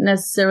not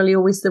necessarily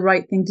always the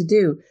right thing to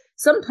do.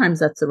 Sometimes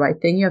that's the right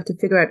thing. You have to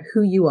figure out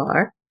who you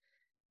are.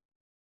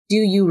 Do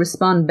you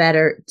respond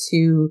better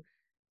to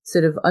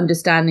sort of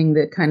understanding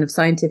the kind of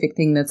scientific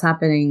thing that's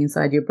happening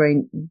inside your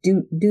brain?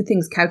 Do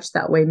things couched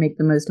that way make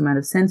the most amount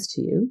of sense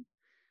to you?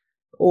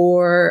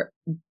 Or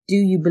do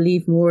you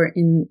believe more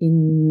in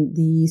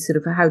the sort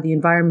of how the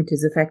environment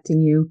is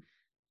affecting you?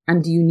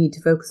 And do you need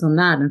to focus on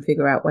that and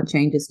figure out what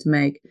changes to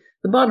make?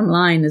 The bottom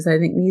line is, I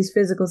think these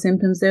physical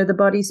symptoms, they're the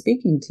body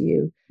speaking to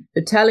you.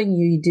 They're telling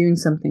you you're doing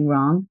something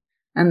wrong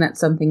and that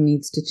something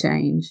needs to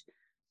change.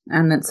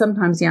 And that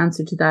sometimes the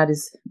answer to that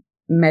is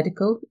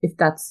medical, if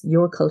that's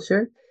your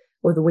culture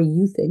or the way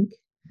you think.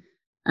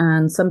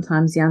 And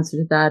sometimes the answer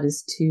to that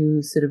is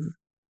to sort of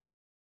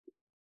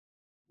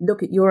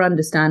look at your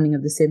understanding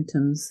of the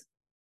symptoms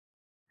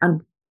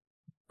and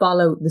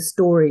follow the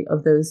story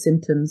of those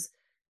symptoms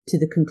to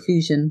the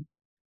conclusion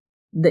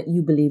that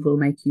you believe will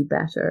make you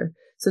better.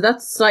 So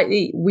that's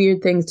slightly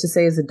weird things to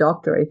say as a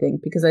doctor, I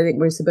think, because I think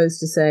we're supposed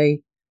to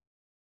say,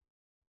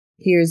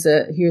 here's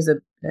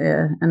an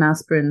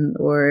aspirin,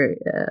 or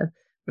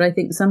but I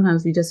think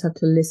sometimes we just have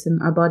to listen.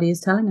 Our body is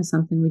telling us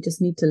something. We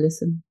just need to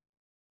listen.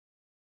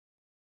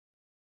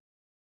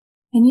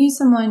 I knew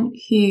someone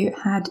who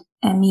had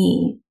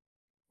ME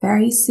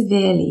very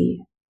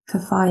severely for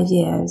 5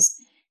 years,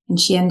 and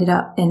she ended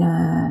up in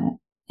a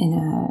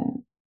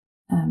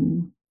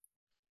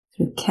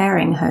sort of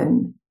caring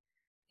home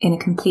in a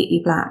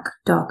completely black,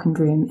 darkened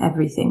room.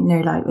 Everything, no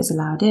light was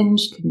allowed in.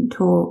 She couldn't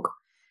talk,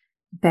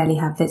 barely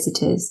have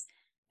visitors,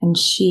 and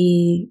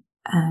she,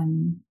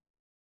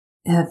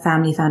 her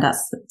family found out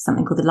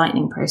something called the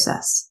lightning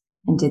process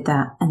and did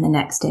that. And the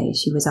next day,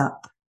 she was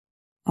up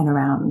and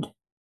around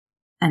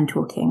and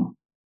talking.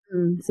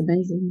 It's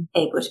amazing.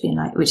 Able to be in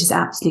light, which is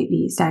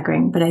absolutely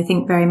staggering. But I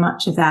think very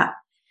much of that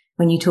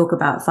when you talk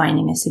about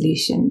finding a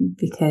solution,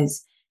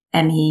 because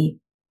ME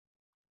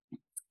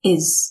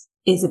is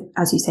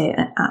as you say,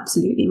 an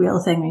absolutely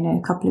real thing. I know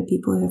a couple of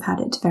people who have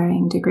had it to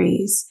varying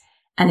degrees,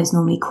 and is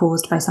normally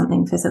caused by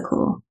something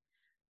physical.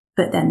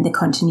 But then the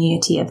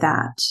continuity of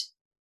that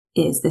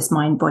is this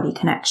mind-body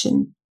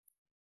connection.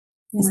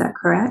 Is that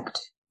correct?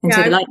 And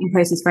so the lightning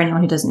process, for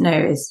anyone who doesn't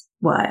know, is,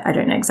 well, I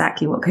don't know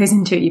exactly what goes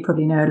into it. You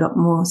probably know a lot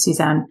more,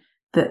 Suzanne,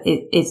 but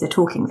it is a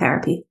talking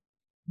therapy.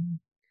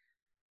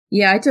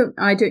 Yeah,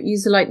 I don't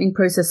use the lightning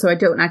process, so I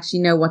don't actually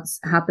know what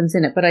happens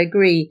in it. But I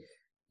agree,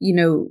 you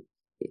know,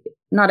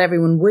 not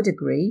everyone would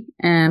agree.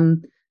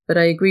 But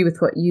I agree with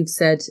what you've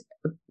said.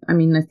 I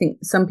mean, I think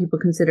some people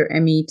consider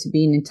ME to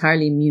be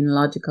entirely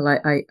immunological.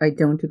 I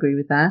don't agree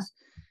with that.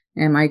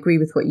 I agree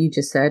with what you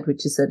just said,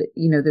 which is that,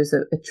 you know, there's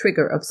a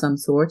trigger of some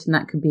sort, and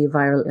that could be a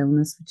viral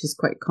illness, which is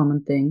quite a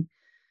common thing.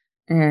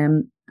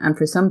 And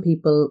for some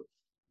people,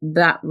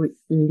 that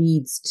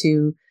leads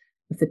to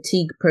a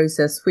fatigue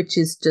process, which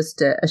is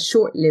just a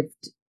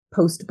short-lived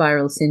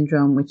post-viral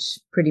syndrome, which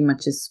pretty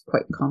much is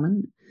quite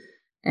common.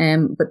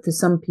 But for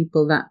some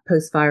people, that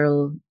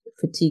post-viral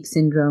fatigue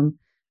syndrome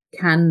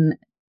can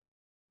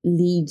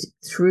lead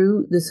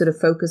through the sort of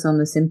focus on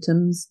the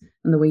symptoms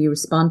and the way you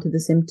respond to the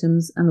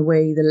symptoms, and the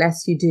way the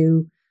less you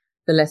do,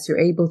 the less you're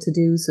able to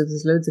do. So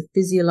there's loads of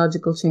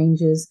physiological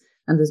changes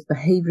and there's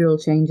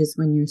behavioral changes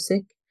when you're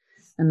sick.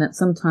 And that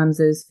sometimes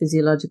those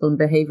physiological and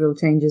behavioral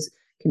changes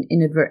can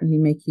inadvertently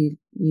make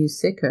you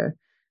sicker.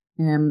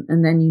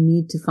 And then you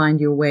need to find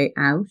your way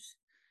out.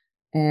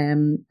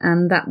 And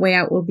that way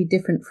out will be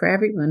different for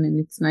everyone. And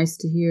it's nice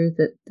to hear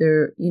that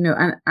there, you know,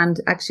 and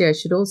actually I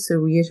should also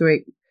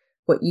reiterate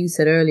what you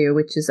said earlier,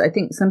 which is, I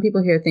think some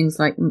people hear things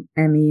like ME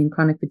and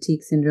chronic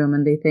fatigue syndrome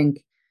and they think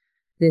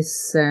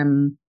this,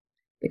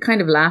 they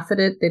kind of laugh at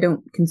it. They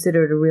don't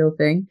consider it a real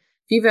thing.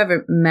 If you've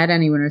ever met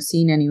anyone or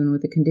seen anyone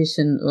with a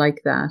condition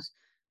like that,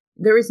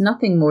 there is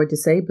nothing more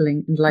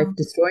disabling and life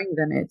destroying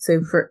than it.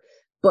 So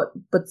but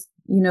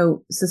you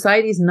know,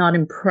 society is not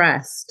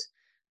impressed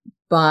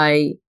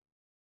by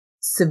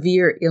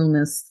severe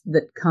illness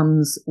that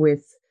comes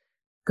with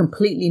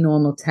completely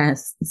normal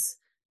tests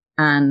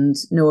and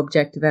no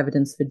objective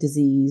evidence for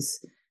disease.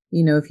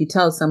 You know, if you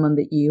tell someone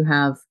that you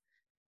have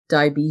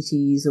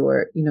diabetes,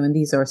 or, you know, and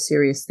these are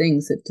serious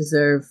things that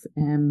deserve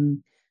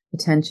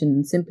attention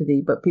and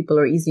sympathy, but people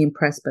are easily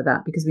impressed by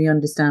that because we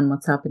understand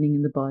what's happening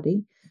in the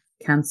body,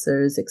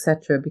 cancers,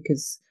 etc.,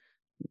 because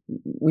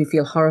we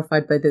feel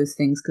horrified by those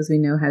things because we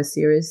know how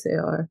serious they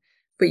are.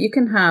 But you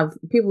can have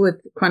people with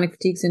chronic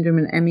fatigue syndrome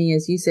and ME,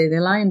 as you say, they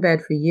lie in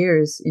bed for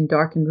years in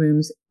darkened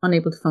rooms,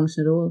 unable to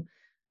function at all.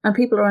 And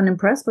people are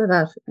unimpressed by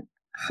that.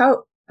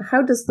 How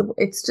does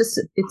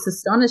it's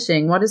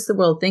astonishing. What is the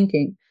world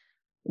thinking?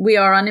 We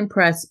are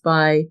unimpressed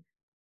by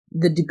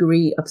the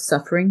degree of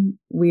suffering.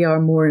 We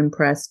are more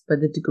impressed by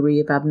the degree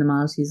of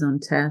abnormalities on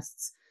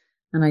tests.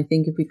 And I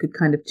think if we could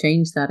kind of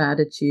change that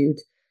attitude,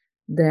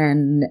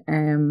 then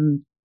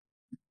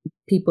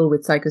people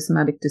with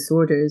psychosomatic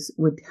disorders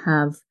would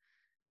have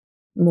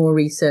more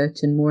research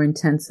and more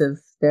intensive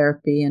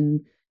therapy.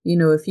 And, you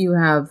know, if you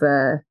have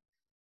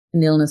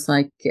an illness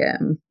like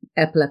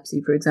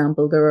epilepsy, for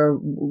example, there are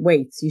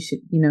waits.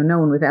 No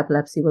one with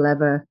epilepsy will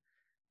ever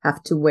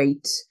have to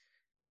wait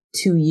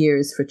 2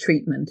 years for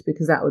treatment,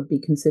 because that would be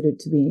considered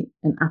to be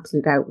an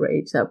absolute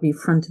outrage. That would be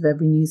front of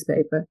every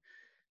newspaper.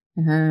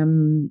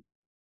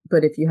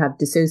 But if you have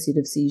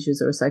dissociative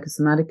seizures or a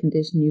psychosomatic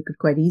condition, you could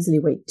quite easily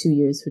wait 2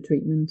 years for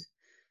treatment.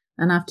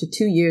 And after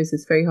 2 years,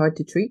 it's very hard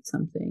to treat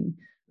something.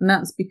 And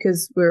that's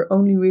because we're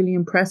only really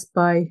impressed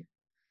by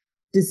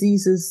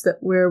diseases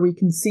where we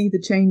can see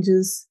the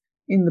changes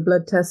in the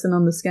blood tests and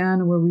on the scan,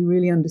 and where we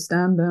really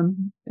understand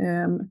them.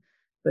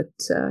 But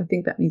I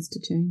think that needs to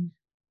change.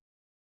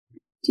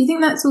 Do you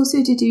think that's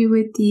also to do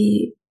with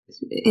the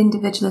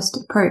individualist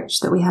approach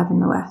that we have in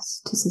the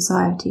West to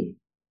society?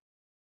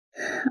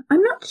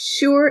 I'm not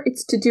sure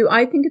it's to do.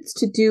 I think it's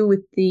to do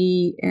with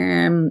the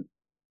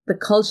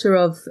culture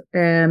of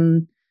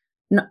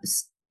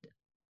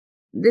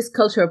this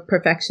culture of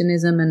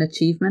perfectionism and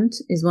achievement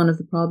is one of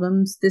the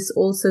problems. This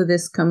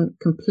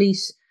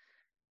complete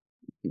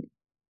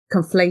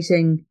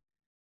conflating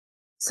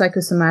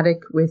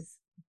psychosomatic with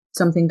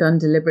something done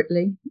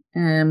deliberately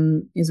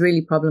is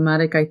really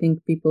problematic. I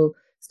think people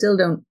still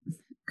don't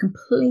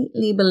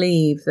completely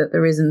believe that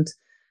there isn't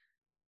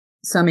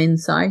some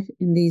insight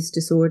in these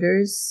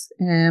disorders.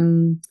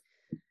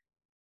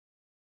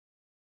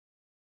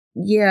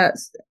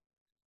 Yes.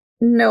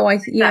 No,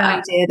 the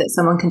idea that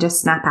someone can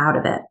just snap out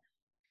of it.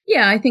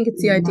 Yeah, I think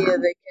it's the idea they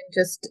can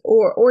just,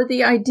 or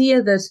the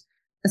idea that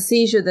a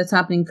seizure that's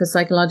happening for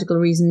psychological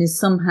reason is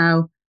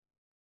somehow,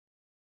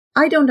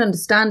 I don't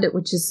understand it,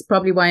 which is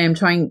probably why I'm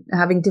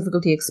having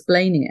difficulty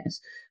explaining it.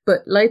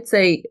 But let's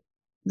say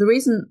the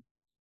reason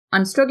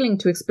I'm struggling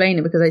to explain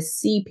it, because I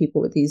see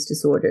people with these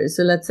disorders.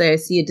 So let's say I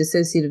see a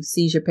dissociative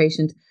seizure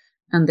patient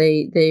and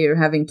they are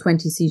having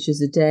 20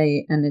 seizures a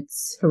day, and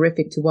it's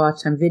horrific to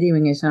watch. I'm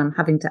videoing it and I'm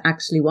having to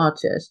actually watch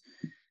it.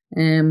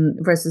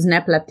 Versus an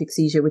epileptic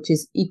seizure, which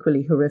is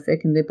equally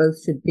horrific, and they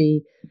both should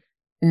be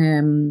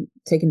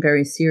taken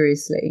very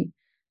seriously.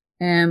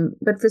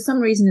 But for some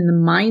reason, in the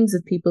minds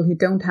of people who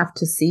don't have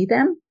to see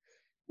them,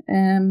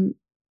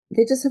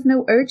 they just have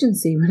no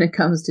urgency when it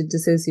comes to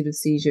dissociative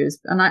seizures.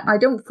 And I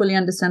don't fully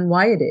understand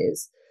why it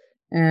is.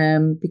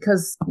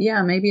 Because,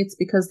 maybe it's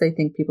because they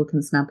think people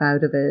can snap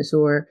out of it,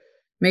 or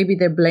maybe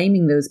they're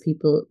blaming those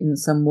people in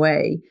some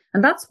way.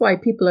 And that's why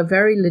people are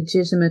very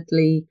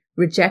legitimately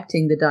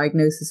rejecting the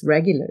diagnosis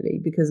regularly,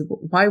 because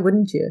why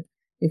wouldn't you?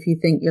 If you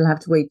think you'll have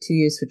to wait 2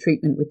 years for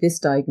treatment with this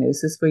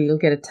diagnosis, where you'll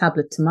get a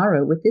tablet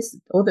tomorrow with this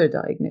other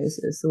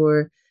diagnosis,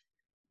 or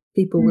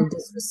people will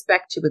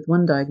disrespect you with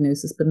one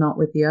diagnosis but not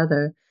with the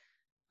other.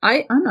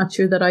 I'm not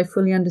sure that I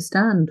fully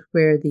understand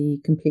where the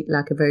complete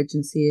lack of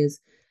urgency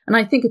is. And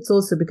I think it's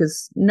also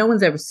because no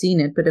one's ever seen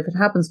it, but if it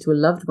happens to a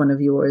loved one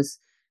of yours,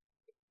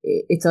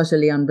 it's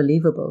utterly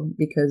unbelievable,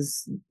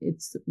 because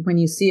it's when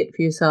you see it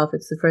for yourself,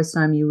 it's the first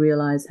time you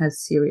realize how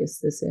serious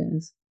this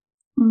is.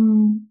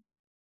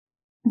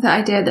 The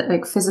idea that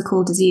like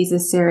physical disease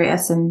is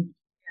serious and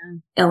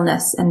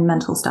illness and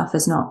mental stuff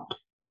is not.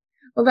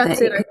 Well, that's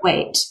that it can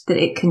wait, that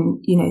it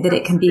can, that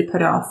it can be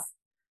put off.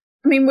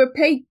 I mean,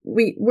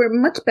 we're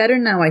much better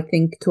now, I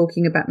think,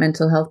 talking about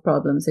mental health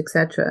problems,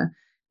 etc.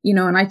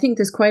 And I think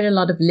there's quite a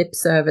lot of lip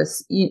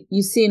service.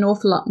 You see an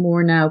awful lot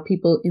more now,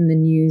 people in the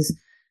news,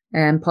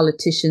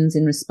 politicians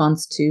in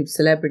response to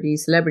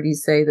celebrities.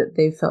 Celebrities say that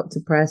they've felt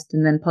depressed,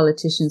 and then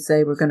politicians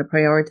say we're going to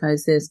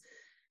prioritize this.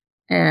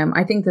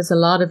 I think there's a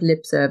lot of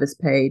lip service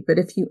paid. But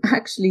if you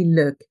actually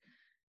look,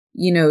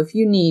 if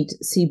you need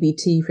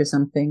CBT for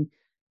something,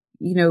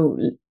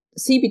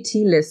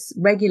 CBT lists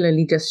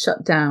regularly just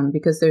shut down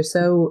because they're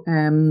so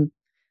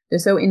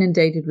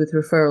inundated with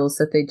referrals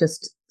that they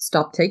just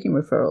stop taking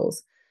referrals.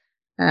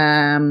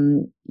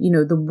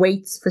 The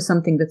waits for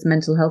something that's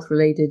mental health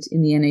related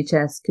in the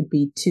NHS could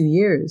be 2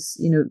 years.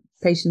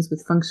 Patients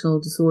with functional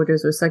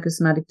disorders or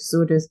psychosomatic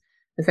disorders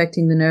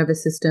affecting the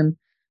nervous system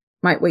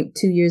might wait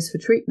 2 years for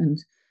treatment.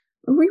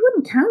 We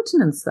wouldn't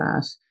countenance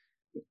that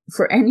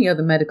for any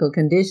other medical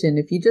condition.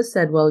 If you just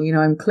said, well,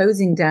 I'm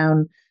closing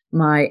down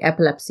my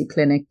epilepsy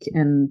clinic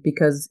and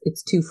because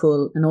it's too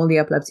full and all the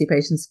epilepsy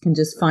patients can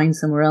just find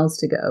somewhere else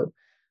to go.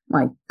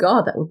 My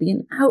God, that would be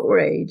an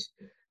outrage.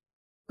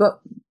 But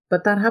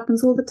that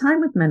happens all the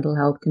time with mental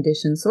health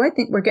conditions. So I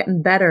think we're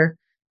getting better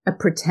at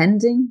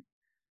pretending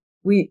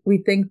we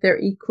think they're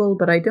equal,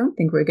 but I don't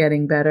think we're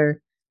getting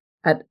better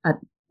at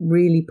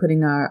really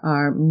putting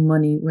our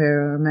money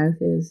where our mouth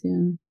is.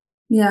 Yeah.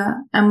 Yeah.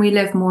 And we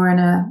live more in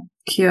a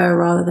cure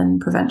rather than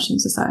prevention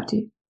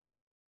society.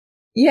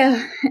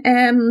 Yeah.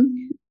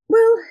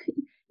 Well,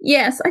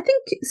 yes, I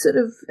think sort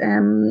of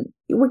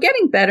we're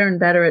getting better and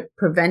better at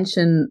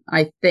prevention,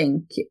 I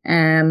think.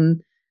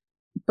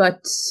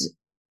 But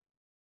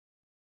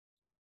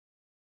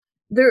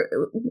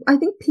I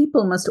think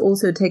people must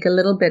also take a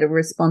little bit of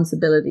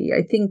responsibility.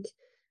 I think,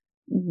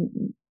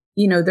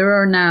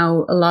 there are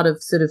now a lot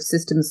of sort of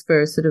systems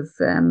for sort of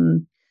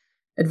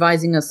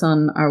advising us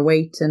on our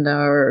weight and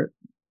our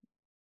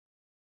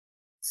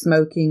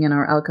smoking and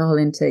our alcohol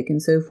intake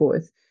and so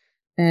forth.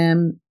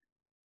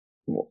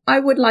 I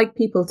would like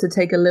people to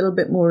take a little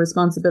bit more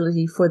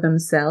responsibility for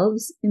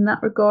themselves in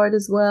that regard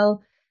as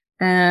well,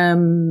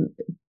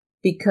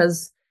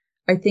 because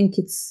I think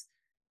it's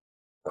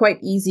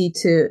quite easy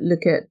to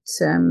look at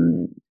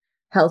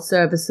health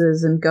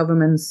services and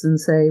governments and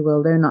say,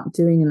 well, they're not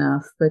doing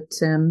enough. But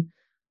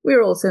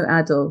we're also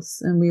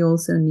adults, and we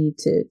also need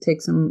to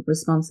take some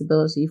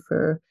responsibility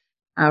for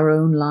our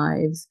own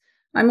lives.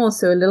 I'm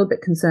also a little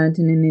bit concerned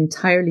in an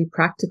entirely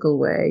practical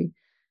way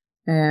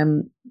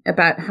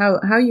about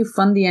how you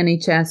fund the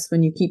NHS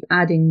when you keep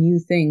adding new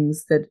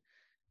things that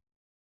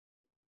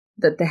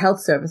the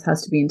health service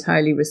has to be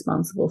entirely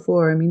responsible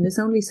for. I mean, there's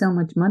only so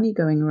much money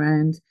going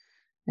around.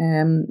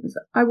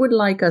 I would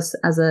like us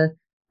as a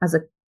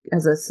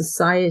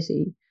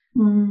society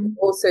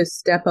also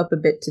step up a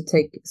bit to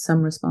take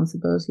some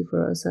responsibility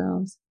for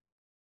ourselves.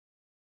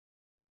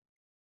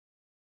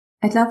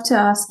 I'd love to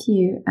ask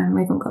you,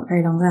 we haven't got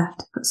very long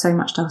left, I've got so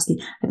much to ask you.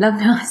 I'd love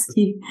to ask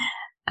you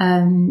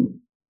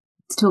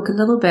to talk a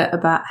little bit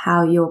about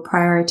how your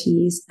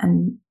priorities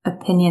and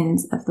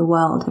opinions of the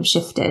world have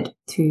shifted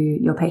through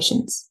your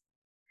patients.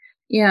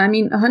 Yeah, I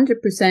mean,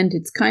 100%.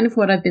 It's kind of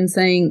what I've been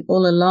saying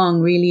all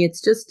along, really.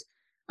 It's just,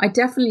 I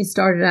definitely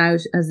started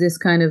out as this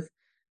kind of,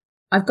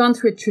 I've gone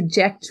through a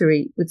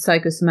trajectory with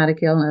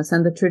psychosomatic illness.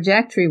 And the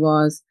trajectory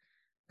was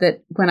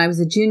that when I was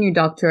a junior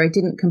doctor, I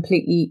didn't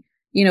completely,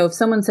 if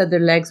someone said their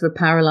legs were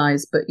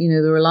paralyzed, but,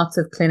 there were lots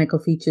of clinical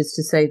features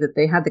to say that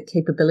they had the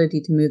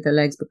capability to move their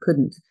legs, but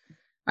couldn't.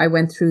 I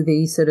went through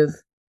the sort of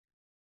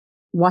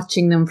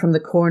watching them from the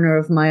corner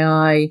of my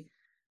eye,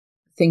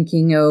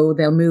 thinking, oh,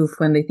 they'll move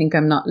when they think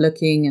I'm not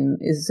looking, and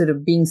is sort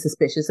of being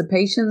suspicious of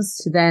patients,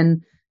 to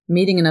then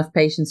meeting enough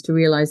patients to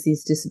realize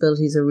these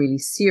disabilities are really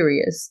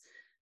serious.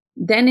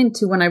 Then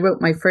into when I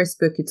wrote my first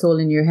book, It's All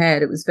in Your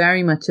Head, it was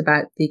very much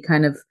about the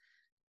kind of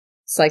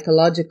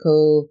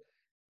psychological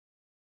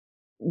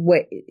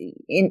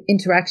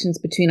interactions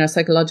between our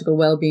psychological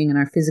well-being and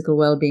our physical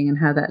well-being and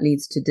how that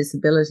leads to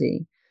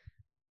disability.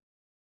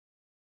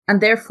 And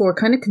therefore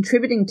kind of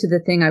contributing to the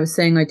thing I was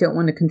saying I don't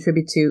want to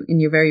contribute to in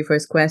your very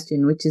first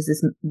question, which is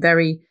this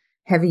very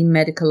heavy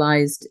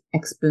medicalized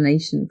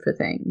explanation for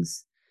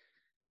things.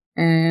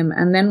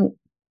 And then,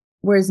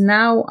 whereas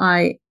now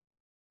I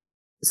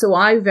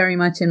very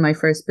much in my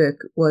first book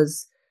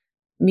was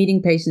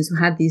meeting patients who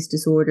had these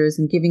disorders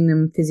and giving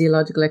them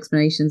physiological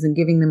explanations and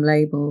giving them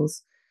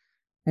labels.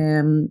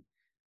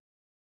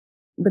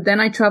 But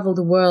then I traveled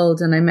the world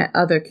and I met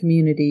other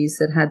communities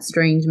that had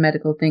strange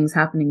medical things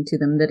happening to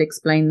them that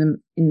explained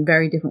them in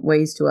very different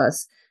ways to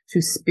us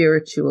through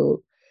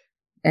spiritual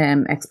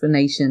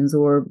explanations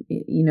or,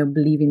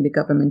 believing the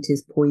government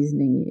is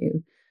poisoning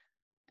you.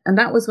 And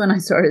that was when I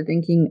started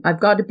thinking,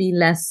 I've got to be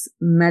less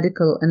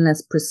medical and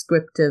less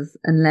prescriptive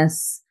and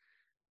less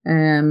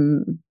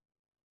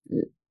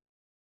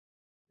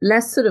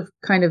sort of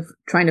kind of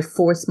trying to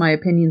force my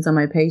opinions on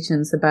my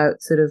patients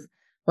about sort of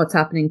what's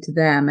happening to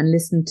them and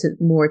listen to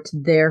more to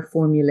their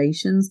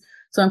formulations.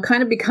 So I'm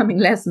kind of becoming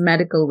less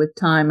medical with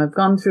time. I've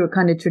gone through a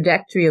kind of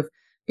trajectory of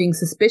being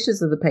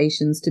suspicious of the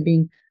patients to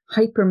being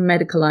hyper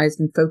medicalized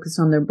and focused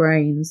on their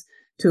brains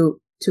to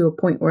a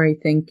point where I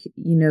think,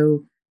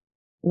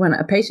 when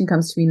a patient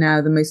comes to me now,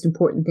 the most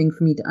important thing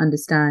for me to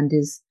understand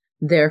is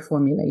their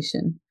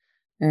formulation.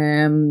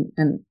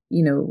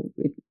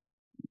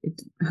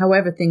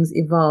 However things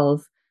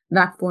evolve,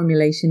 that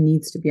formulation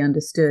needs to be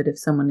understood if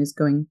someone is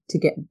going to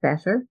get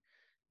better.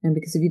 And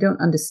because if you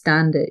don't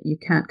understand it, you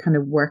can't kind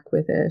of work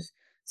with it.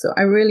 So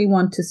I really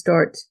want to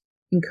start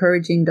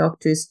encouraging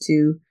doctors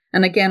to,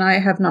 and again, I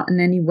have not in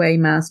any way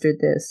mastered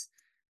this,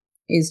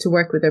 is to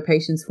work with their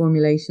patients'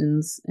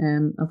 formulations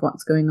of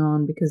what's going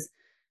on, because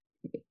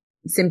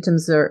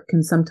symptoms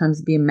can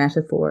sometimes be a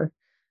metaphor.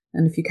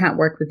 And if you can't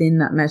work within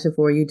that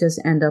metaphor, you just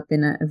end up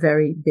in a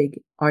very big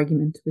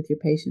argument with your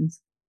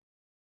patients.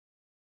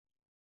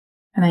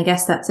 And I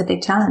guess that's a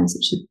big challenge.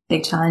 It's a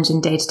big challenge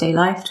in day-to-day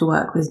life to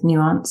work with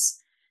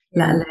nuance,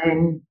 let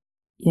alone,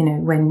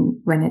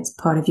 when it's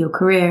part of your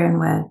career and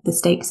where the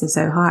stakes are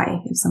so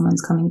high if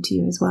someone's coming to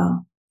you as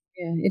well.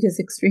 Yeah, it is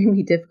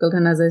extremely difficult.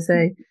 And as I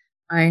say,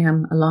 I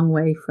am a long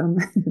way from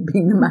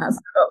being the master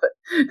of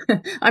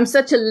it. I'm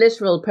such a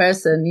literal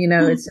person,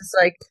 it's just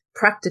like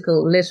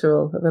practical,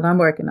 literal, but I'm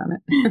working on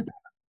it.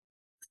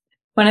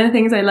 One of the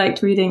things I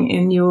liked reading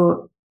in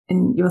your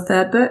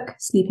third book,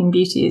 Sleeping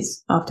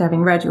Beauties, after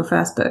having read your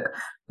first book,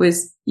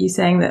 was you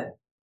saying that,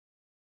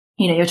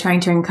 you're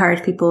trying to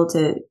encourage people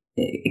to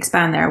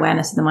expand their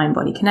awareness of the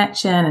mind-body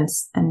connection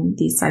and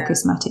these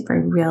psychosomatic,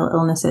 very real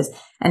illnesses,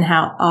 and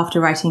how after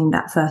writing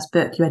that first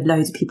book, you had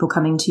loads of people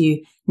coming to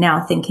you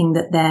now thinking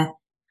that their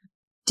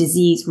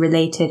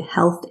disease-related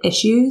health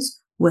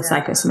issues were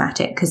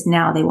psychosomatic, because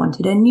now they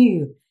wanted a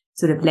new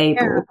sort of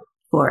label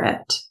for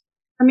it.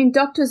 I mean,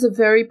 doctors are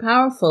very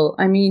powerful.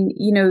 I mean,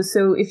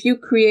 so if you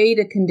create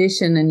a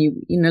condition and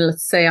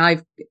let's say I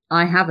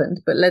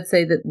haven't, but let's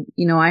say that,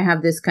 I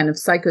have this kind of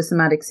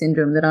psychosomatic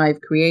syndrome that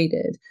I've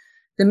created.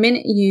 The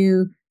minute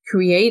you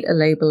create a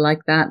label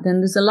like that, then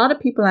there's a lot of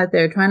people out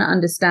there trying to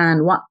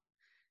understand what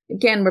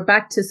again, we're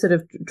back to sort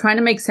of trying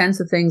to make sense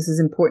of things is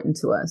important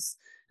to us.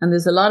 And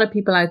there's a lot of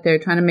people out there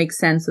trying to make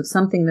sense of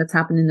something that's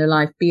happened in their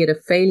life, be it a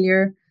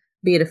failure,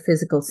 be it a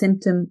physical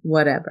symptom,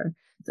 whatever.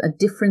 It's a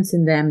difference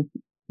in them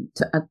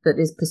that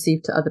is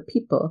perceived to other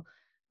people.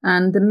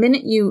 And the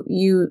minute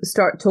you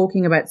start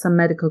talking about some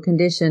medical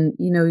condition,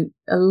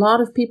 a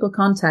lot of people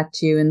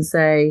contact you and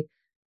say,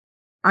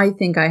 I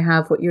think I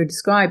have what you're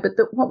described. But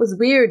what was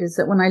weird is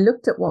that when I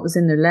looked at what was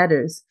in their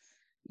letters,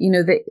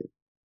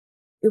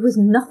 it was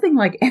nothing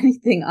like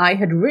anything I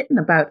had written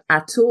about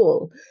at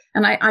all.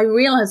 And I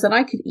realized that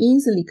I could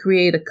easily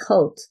create a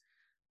cult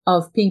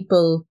of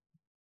people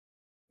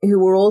who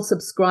were all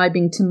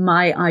subscribing to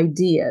my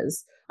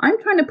ideas. I'm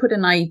trying to put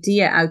an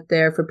idea out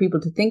there for people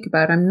to think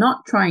about. I'm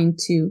not trying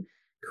to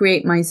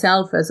create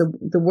myself as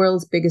the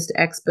world's biggest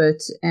expert,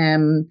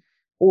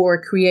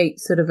 or create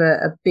sort of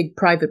a big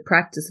private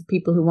practice of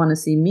people who want to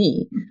see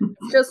me.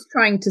 Just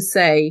trying to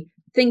say,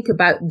 think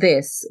about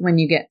this when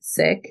you get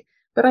sick.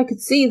 But I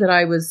could see that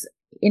I was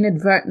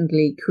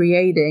inadvertently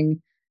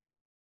creating,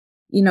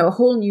 a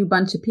whole new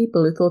bunch of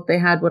people who thought they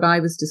had what I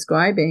was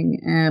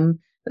describing.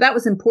 But that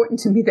was important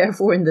to me,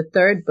 therefore, in the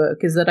third book,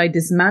 is that I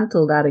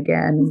dismantled that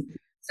again.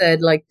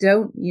 Said, like,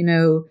 don't,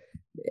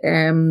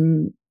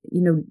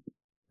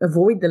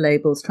 avoid the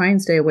labels, try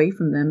and stay away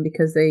from them,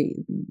 because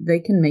they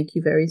can make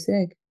you very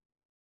sick.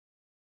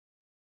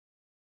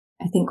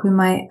 I think we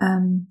might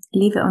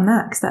leave it on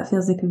that, because that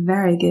feels like a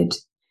very good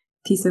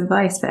piece of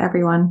advice for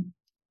everyone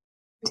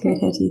to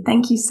adhere to.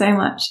 Thank you so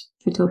much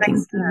for talking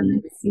to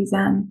me,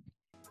 Suzanne.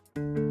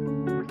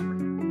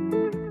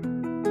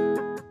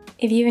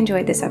 If you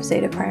enjoyed this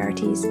episode of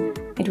Priorities,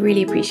 I'd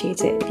really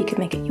appreciate it if you could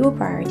make it your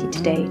priority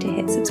today to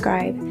hit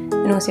subscribe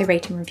and also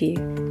rate and review,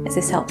 as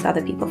this helps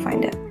other people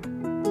find it.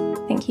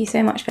 Thank you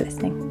so much for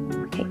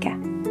listening. Take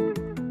care.